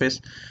surface.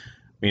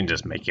 We can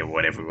just make it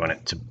whatever we want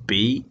it to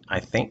be.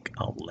 I think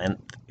our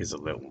length is a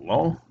little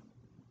long.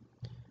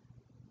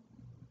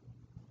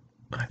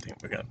 I think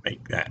we're going to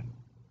make that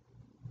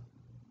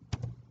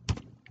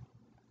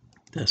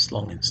this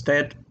long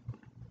instead.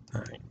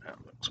 I think that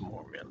looks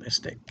more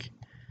realistic.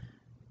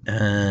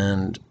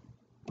 And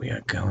we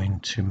are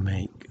going to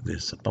make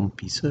this a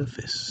bumpy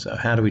surface. So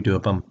how do we do a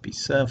bumpy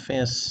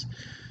surface?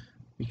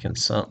 We can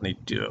certainly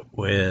do it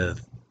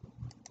with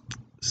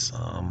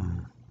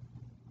some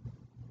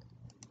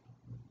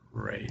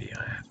radii,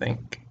 I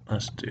think.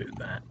 Let's do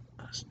that.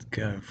 Let's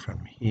go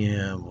from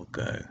here, we'll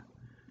go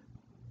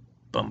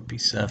bumpy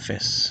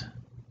surface,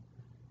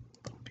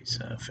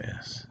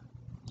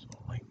 sort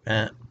of like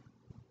that.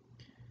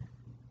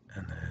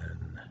 And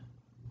then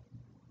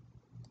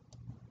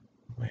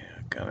we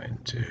are going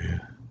to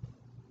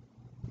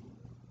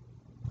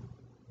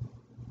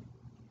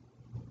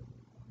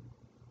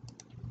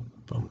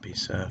bumpy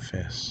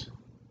surface.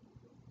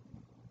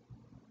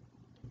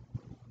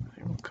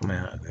 It will come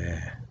out of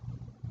there.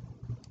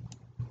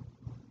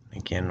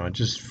 Again, we're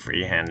just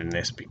freehanding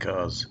this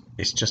because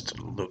it's just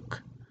a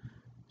look.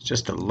 It's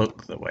just a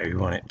look the way we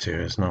want it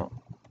to. It's not.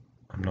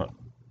 I'm not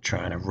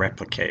trying to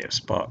replicate a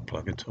spark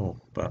plug at all,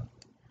 but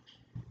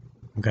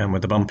I'm going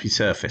with the bumpy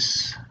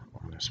surface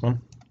on this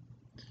one.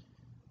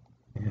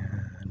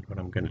 And what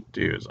I'm going to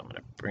do is I'm going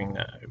to bring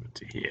that over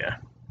to here.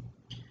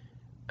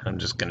 And I'm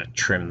just going to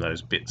trim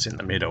those bits in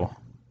the middle.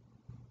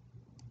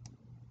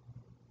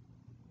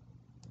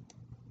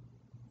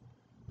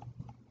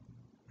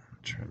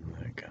 Trim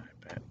that guy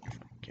back if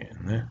I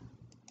can there.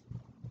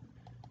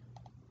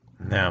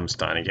 Now I'm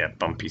starting to get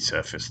bumpy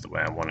surface the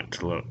way I want it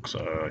to look,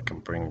 so I can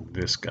bring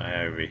this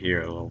guy over here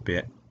a little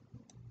bit.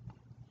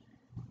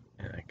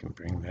 And I can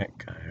bring that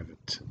guy over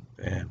to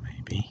there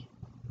maybe.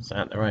 Is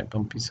that the right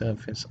bumpy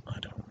surface? I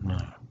don't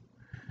know.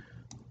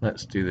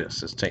 Let's do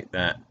this. Let's take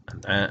that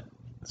and that.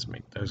 Let's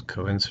make those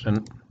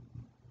coincident.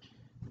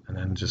 And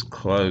then just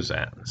close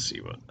that and see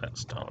what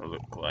that's starting to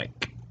look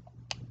like.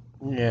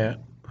 Yeah,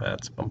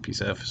 that's a bumpy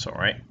surface,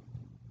 alright.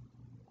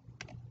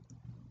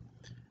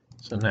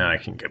 So now I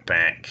can go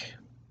back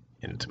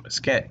into my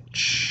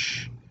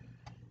sketch,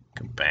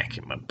 go back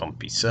in my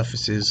bumpy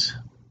surfaces,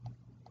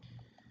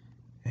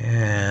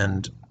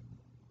 and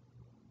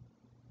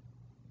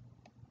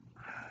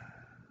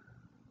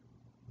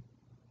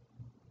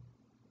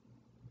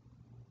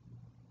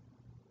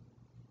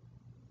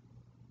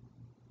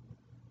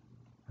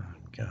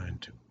I'm going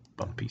to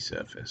bumpy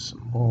surface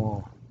some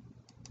more.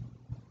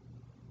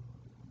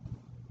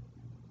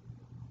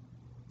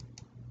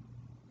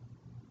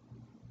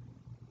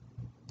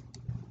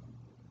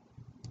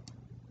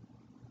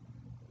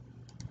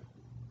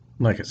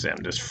 Like I said,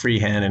 I'm just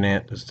freehanding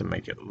it just to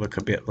make it look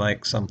a bit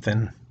like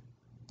something.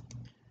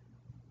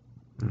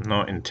 I'm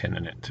not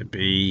intending it to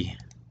be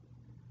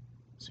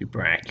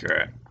super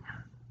accurate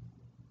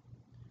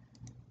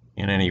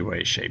in any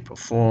way, shape, or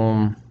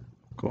form.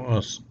 Of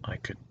course, I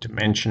could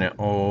dimension it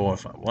all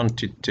if I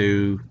wanted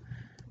to.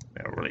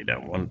 I really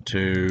don't want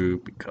to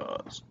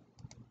because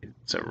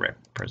it's a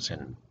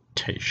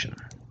representation.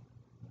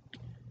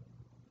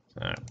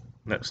 So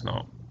let's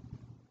not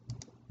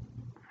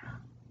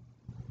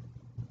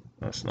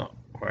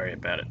worry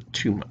about it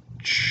too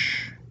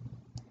much.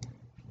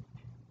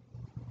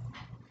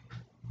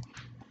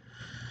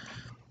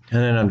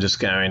 And then I'm just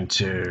going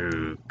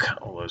to cut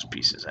all those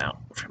pieces out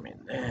from in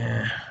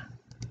there.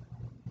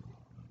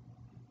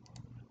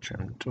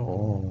 Trim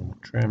tool,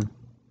 trim.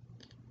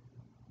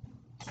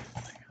 I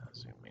gotta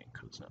zoom in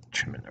because it's not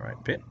trimming the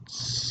right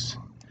bits.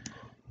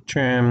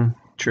 Trim,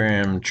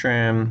 trim,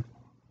 trim,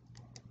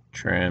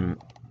 trim.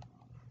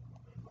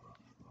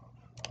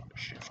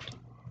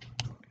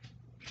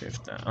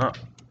 Shift that up.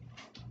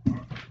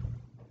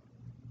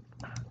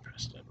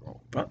 Press that wrong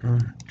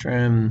button.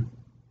 Trim,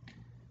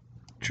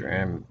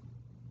 trim,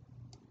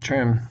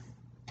 trim.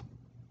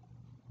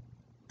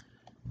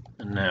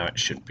 And now it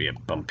should be a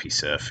bumpy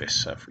surface.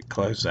 So if we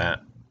close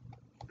that,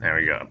 now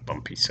we got a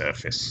bumpy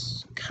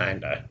surface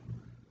kind of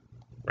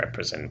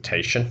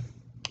representation.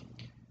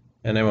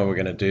 And then what we're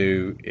going to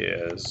do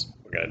is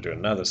we're going to do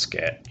another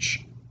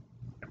sketch.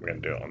 And we're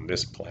going to do it on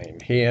this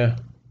plane here.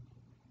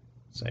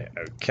 Say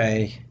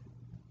OK.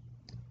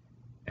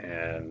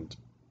 And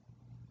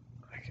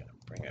I'm going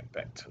to bring it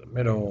back to the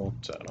middle,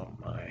 turn on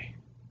my...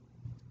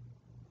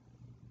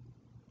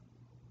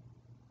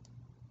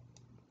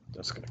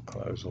 Just going to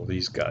close all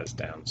these guys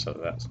down so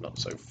that's not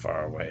so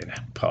far away,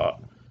 that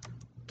part.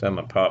 Turn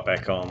my part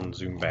back on,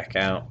 zoom back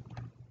out.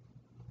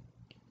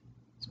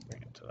 Let's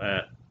bring it to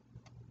that.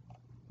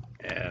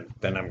 And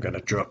then I'm going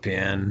to drop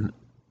in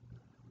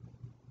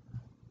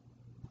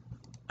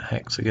a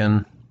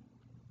hexagon.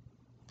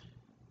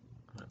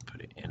 I'm going to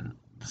put it in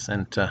the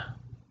center.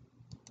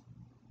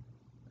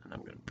 And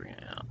I'm going to bring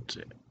it out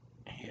to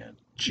here,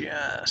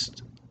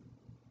 just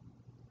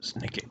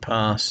sneak it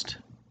past.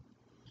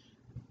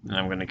 Then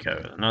I'm going to go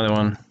with another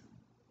one.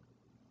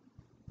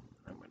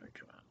 I'm going to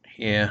go out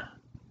here.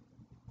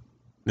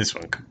 This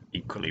one could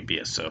equally be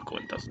a circle,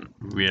 it doesn't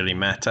really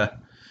matter.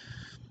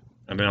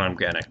 And then I'm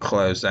going to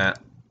close that.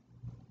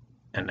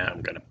 And now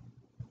I'm going to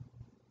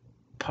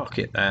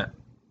pocket that.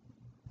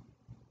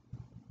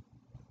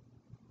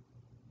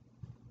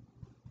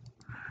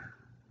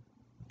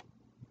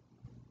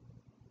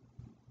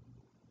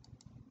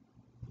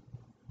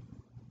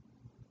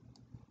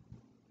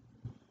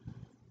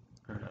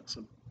 And that's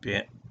a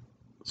bit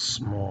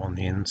small on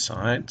the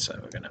inside, so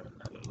we're going to have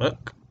another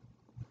look.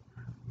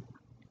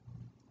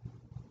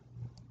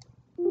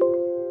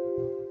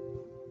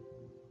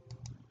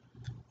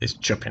 It's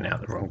chopping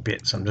out the wrong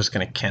bit, so I'm just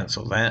going to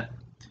cancel that.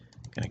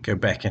 Going to go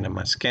back into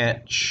my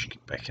sketch,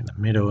 get back in the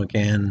middle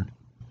again.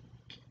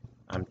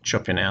 I'm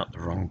chopping out the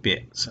wrong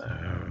bit, so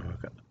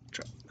I've got to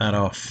drop that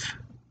off.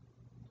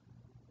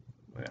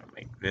 We're going to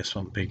make this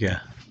one bigger.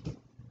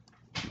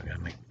 We're going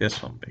to make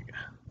this one bigger.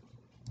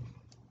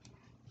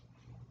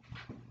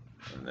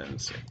 And then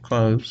say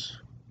close.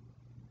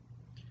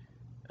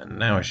 And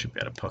now I should be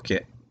able to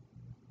pocket.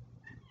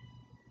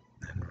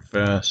 And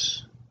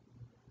reverse.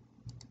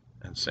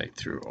 And say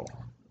through all.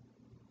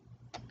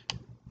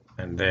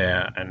 And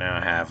there I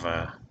now have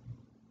a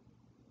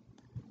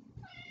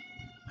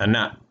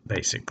nut,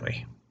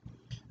 basically.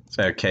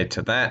 So okay,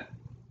 to that,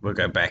 we'll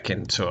go back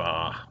into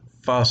our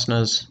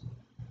fasteners.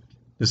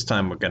 This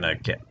time we're going to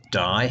get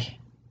die.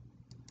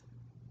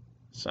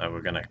 So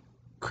we're going to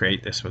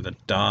create this with a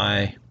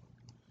die.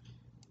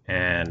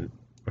 And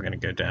we're going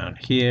to go down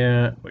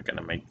here. We're going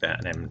to make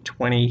that an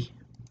M20.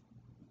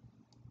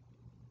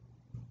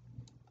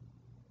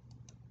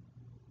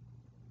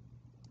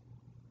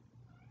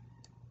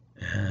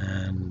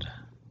 And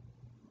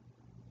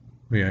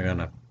we are going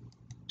to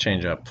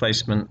change our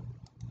placement.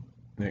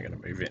 We're going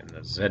to move it in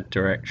the Z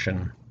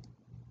direction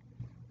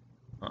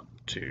up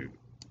to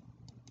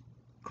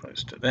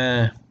close to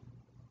there.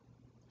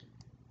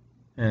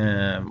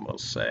 And we'll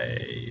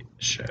say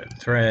show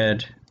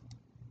thread.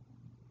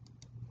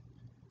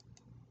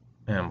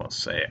 And we'll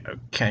say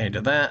OK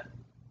to that.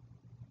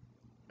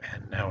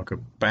 And now we'll go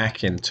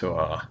back into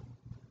our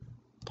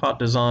part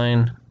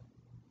design.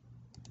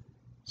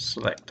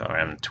 Select our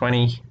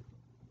M20.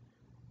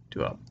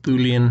 Do our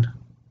Boolean.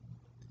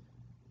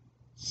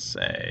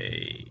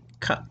 Say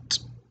cut.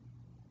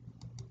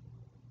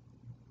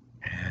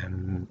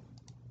 And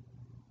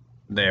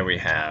there we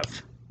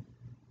have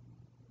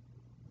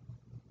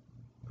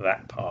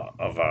that part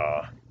of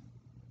our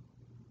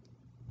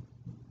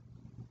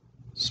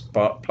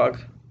spark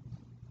plug.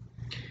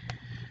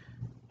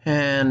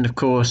 And of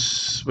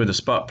course, with a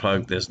spark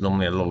plug, there's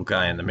normally a little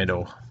guy in the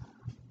middle.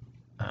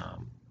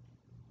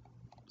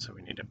 So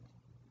we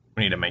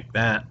need to make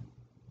that.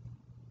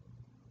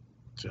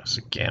 Just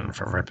again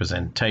for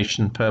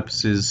representation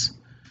purposes.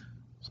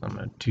 So I'm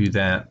going to do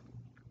that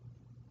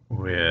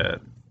with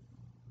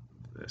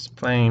this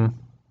plane.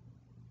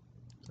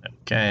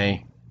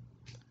 Okay.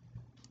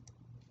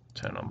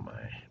 Turn on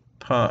my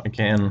part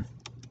again.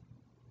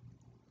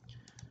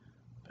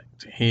 Back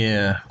to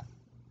here.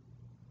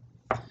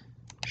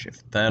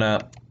 Shift that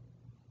up.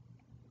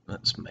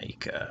 Let's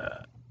make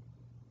a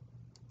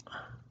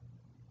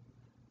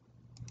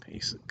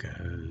piece that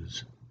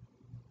goes,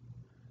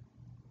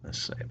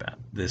 let's say about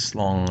this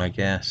long, I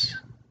guess.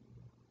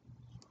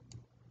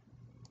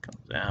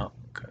 Comes out,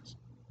 goes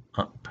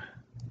up,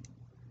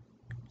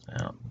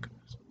 comes out,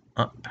 goes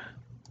up,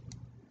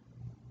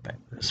 back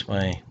this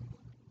way,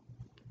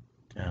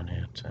 down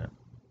here to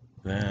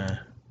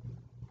there,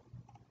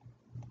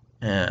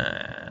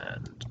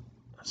 and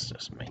let's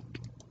just make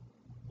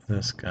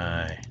this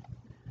guy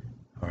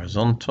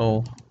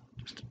horizontal,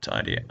 just to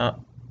tidy it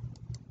up.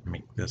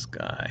 Make this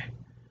guy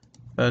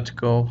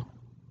vertical.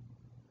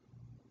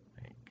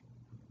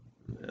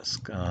 Make this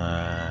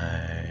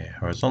guy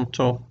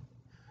horizontal.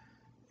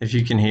 If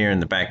you can hear in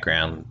the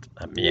background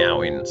a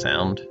meowing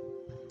sound,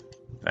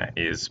 that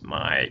is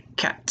my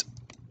cat.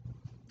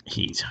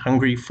 He's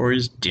hungry for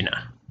his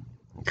dinner.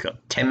 He's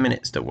got 10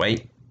 minutes to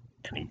wait,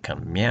 and he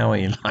can meow when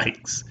he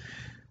likes.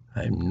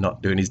 I'm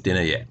not doing his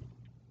dinner yet.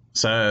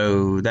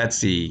 So that's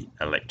the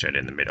electrode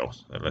in the middle.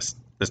 So let's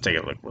take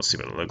a look. We'll see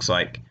what it looks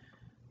like.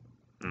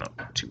 I'm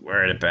not too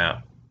worried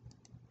about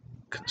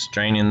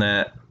constraining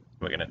that.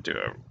 We're going to do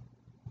a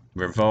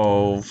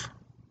revolve,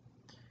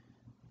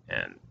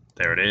 and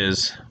there it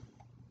is.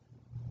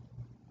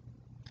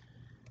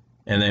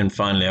 And then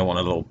finally I want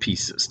a little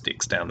piece that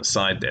sticks down the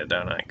side there,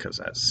 don't I? Because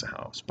that's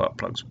how spark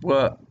plugs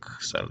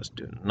work. So let's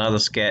do another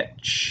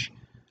sketch.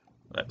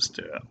 Let's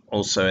do it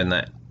also in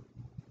that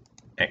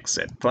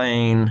XZ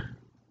plane.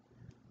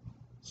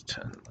 Let's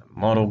turn the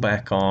model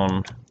back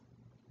on.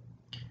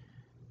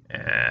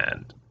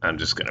 And I'm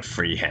just going to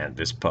freehand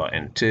this part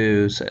in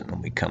two. So it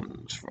normally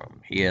comes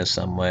from here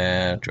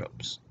somewhere,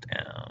 drops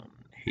down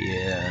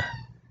here,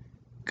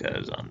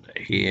 goes under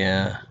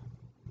here.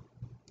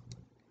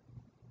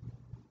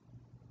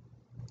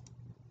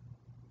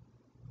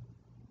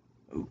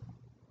 Ooh.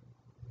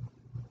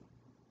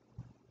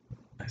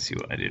 I see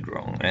what I did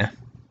wrong there.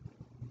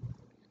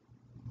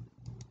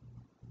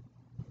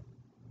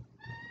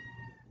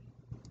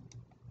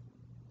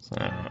 So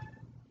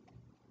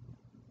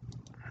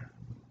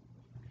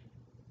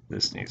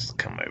this needs to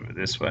come over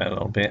this way a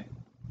little bit.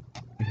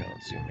 We're going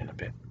to zoom in a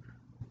bit.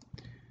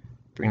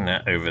 Bring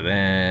that over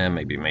there,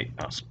 maybe make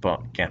our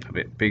spot gap a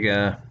bit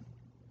bigger.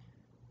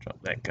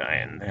 Drop that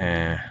guy in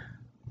there.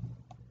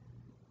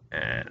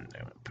 And I'm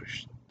going to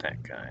push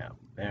that guy up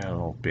there a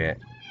little bit.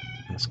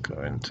 Let's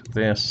go into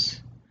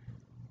this.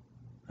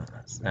 And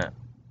that's that.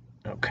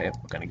 Okay,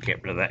 we're going to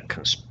get rid of that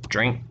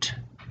constraint.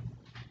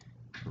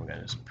 We're going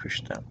to just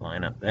push that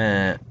line up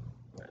there.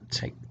 I'm going to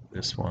take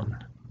this one.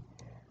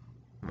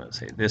 I'm going to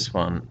say this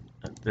one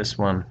and this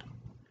one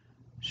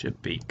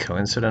should be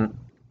coincident,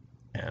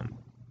 and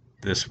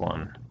this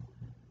one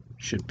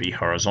should be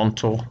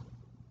horizontal.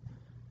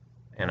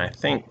 And I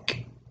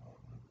think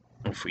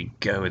if we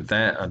go with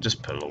that, I'll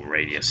just put a little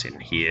radius in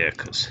here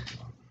because,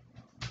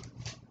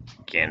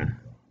 again,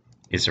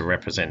 it's a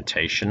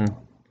representation,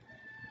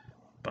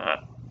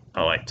 but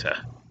I like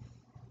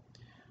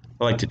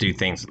to do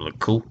things that look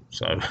cool,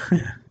 so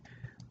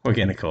we're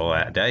going to call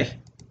that a day.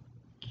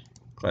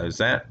 Close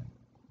that,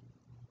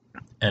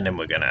 and then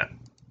we're going to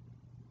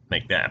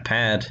make that a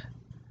pad.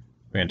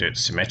 We're going to do it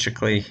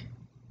symmetrically.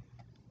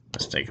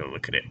 Let's take a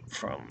look at it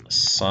from the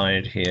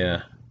side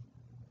here.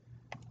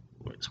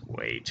 Oh, it's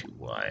way too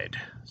wide,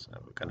 so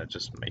we're going to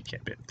just make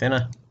it a bit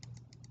thinner.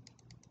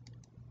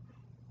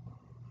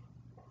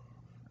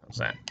 How's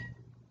that?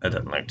 That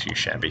doesn't look too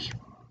shabby.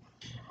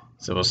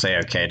 So we'll say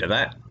okay to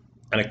that.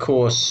 And of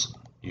course,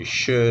 you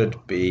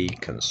should be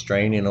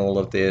constraining all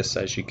of this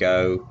as you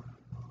go.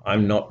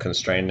 I'm not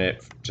constraining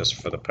it just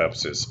for the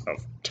purposes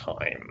of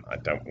time. I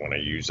don't want to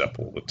use up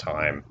all the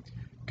time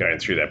going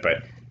through that,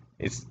 but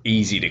it's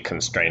easy to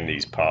constrain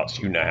these parts.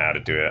 You know how to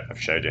do it. I've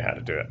showed you how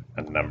to do it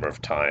a number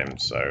of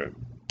times, so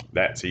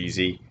that's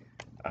easy.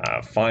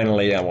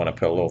 Finally, I want to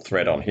put a little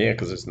thread on here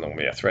because it's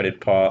normally a threaded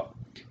part.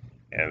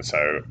 And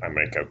so I'm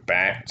going to go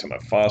back to my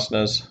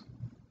fasteners.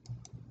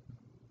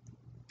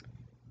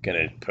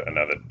 Going to put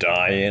another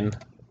die in.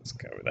 Let's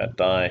go with that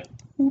die.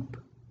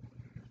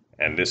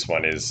 And this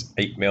one is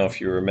 8mm if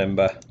you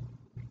remember.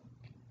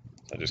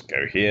 So just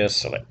go here,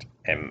 select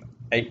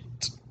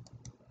M8.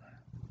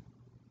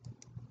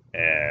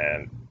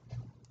 And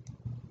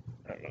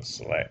I'm going to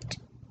select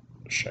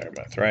show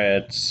my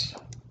threads.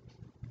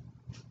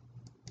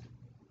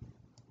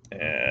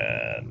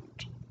 And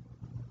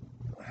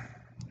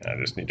I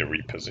just need to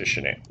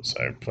reposition it.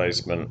 So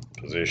placement,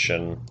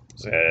 position,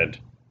 Z.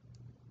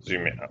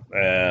 Zoom it up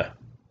there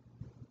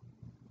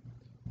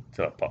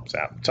until it pops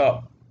out the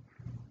top.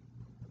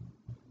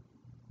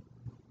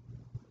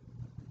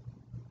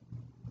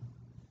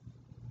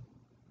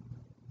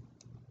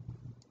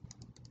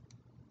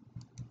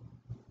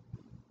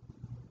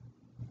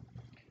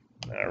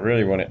 Now I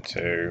really want it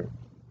to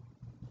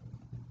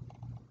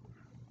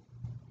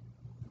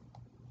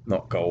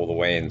not go all the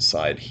way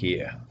inside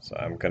here, so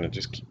I'm going to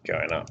just keep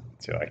going up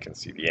until I can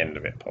see the end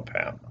of it pop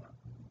out.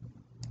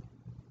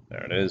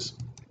 There it is.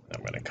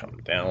 I'm going to come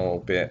down a little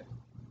bit.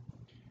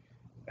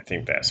 I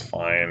think that's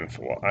fine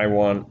for what I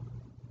want.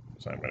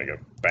 So I'm going to go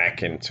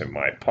back into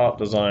my part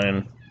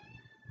design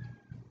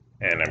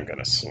and I'm going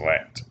to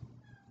select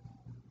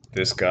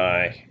this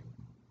guy.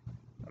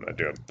 I'm going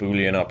to do a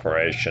Boolean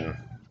operation.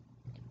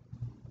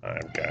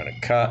 I'm going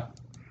to cut.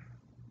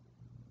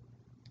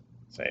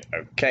 Say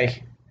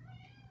OK.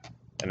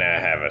 And now I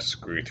have a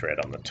screw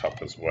thread on the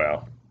top as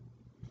well.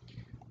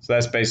 So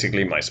that's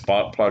basically my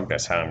spark plug.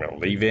 That's how I'm going to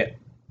leave it.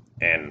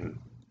 And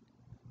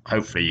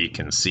hopefully you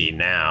can see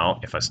now,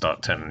 if I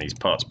start turning these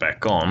parts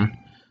back on,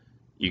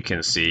 you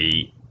can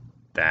see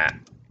that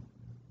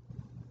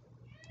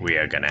we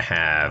are going to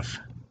have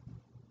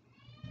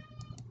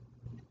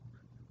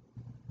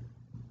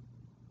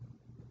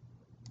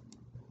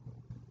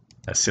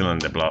a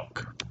cylinder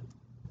block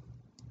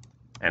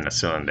and a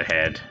cylinder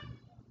head.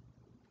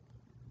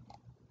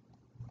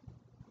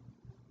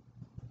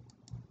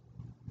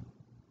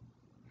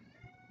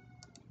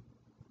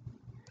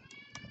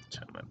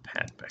 Turn my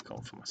pad back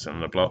on for my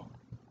cylinder block.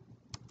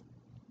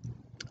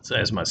 So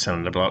there's my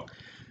cylinder block.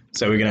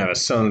 So we're going to have a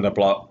cylinder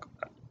block,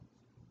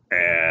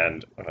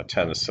 and if I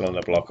turn the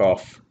cylinder block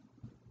off,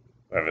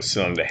 we have a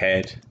cylinder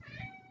head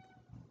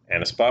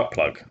and a spark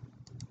plug.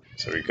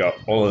 So we've got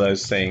all of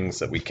those things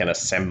that we can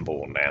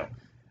assemble now.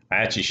 I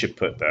actually should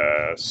put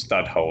the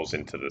stud holes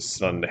into the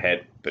cylinder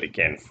head, but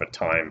again, for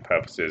time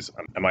purposes,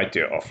 I might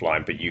do it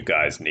offline, but you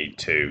guys need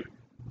to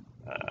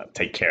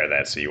take care of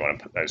that. So you want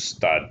to put those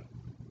stud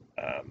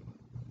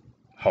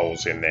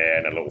holes in there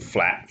and a little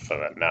flat for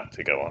that nut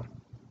to go on.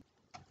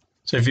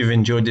 So if you've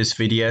enjoyed this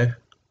video,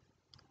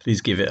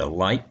 please give it a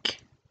like,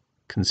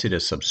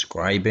 consider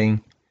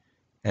subscribing,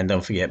 and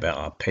don't forget about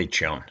our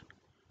Patreon.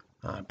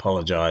 I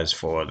apologize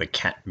for the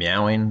cat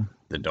meowing,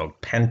 the dog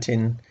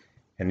panting,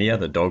 and the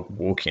other dog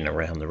walking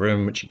around the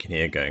room, which you can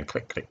hear going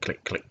click, click,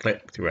 click, click,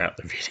 click throughout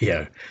the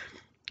video.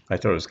 I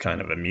thought it was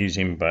kind of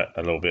amusing, but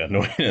a little bit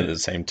annoying at the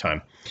same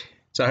time.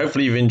 So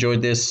hopefully you've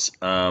enjoyed this.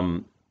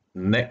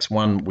 Next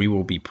one, we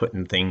will be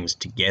putting things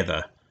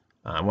together.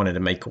 I wanted to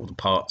make all the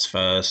parts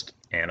first,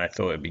 and I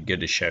thought it'd be good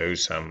to show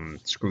some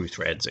screw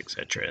threads,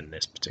 etc. in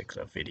this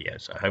particular video.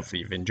 So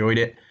hopefully you've enjoyed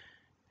it,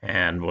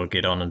 and we'll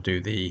get on and do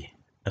the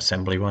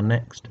assembly one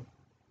next.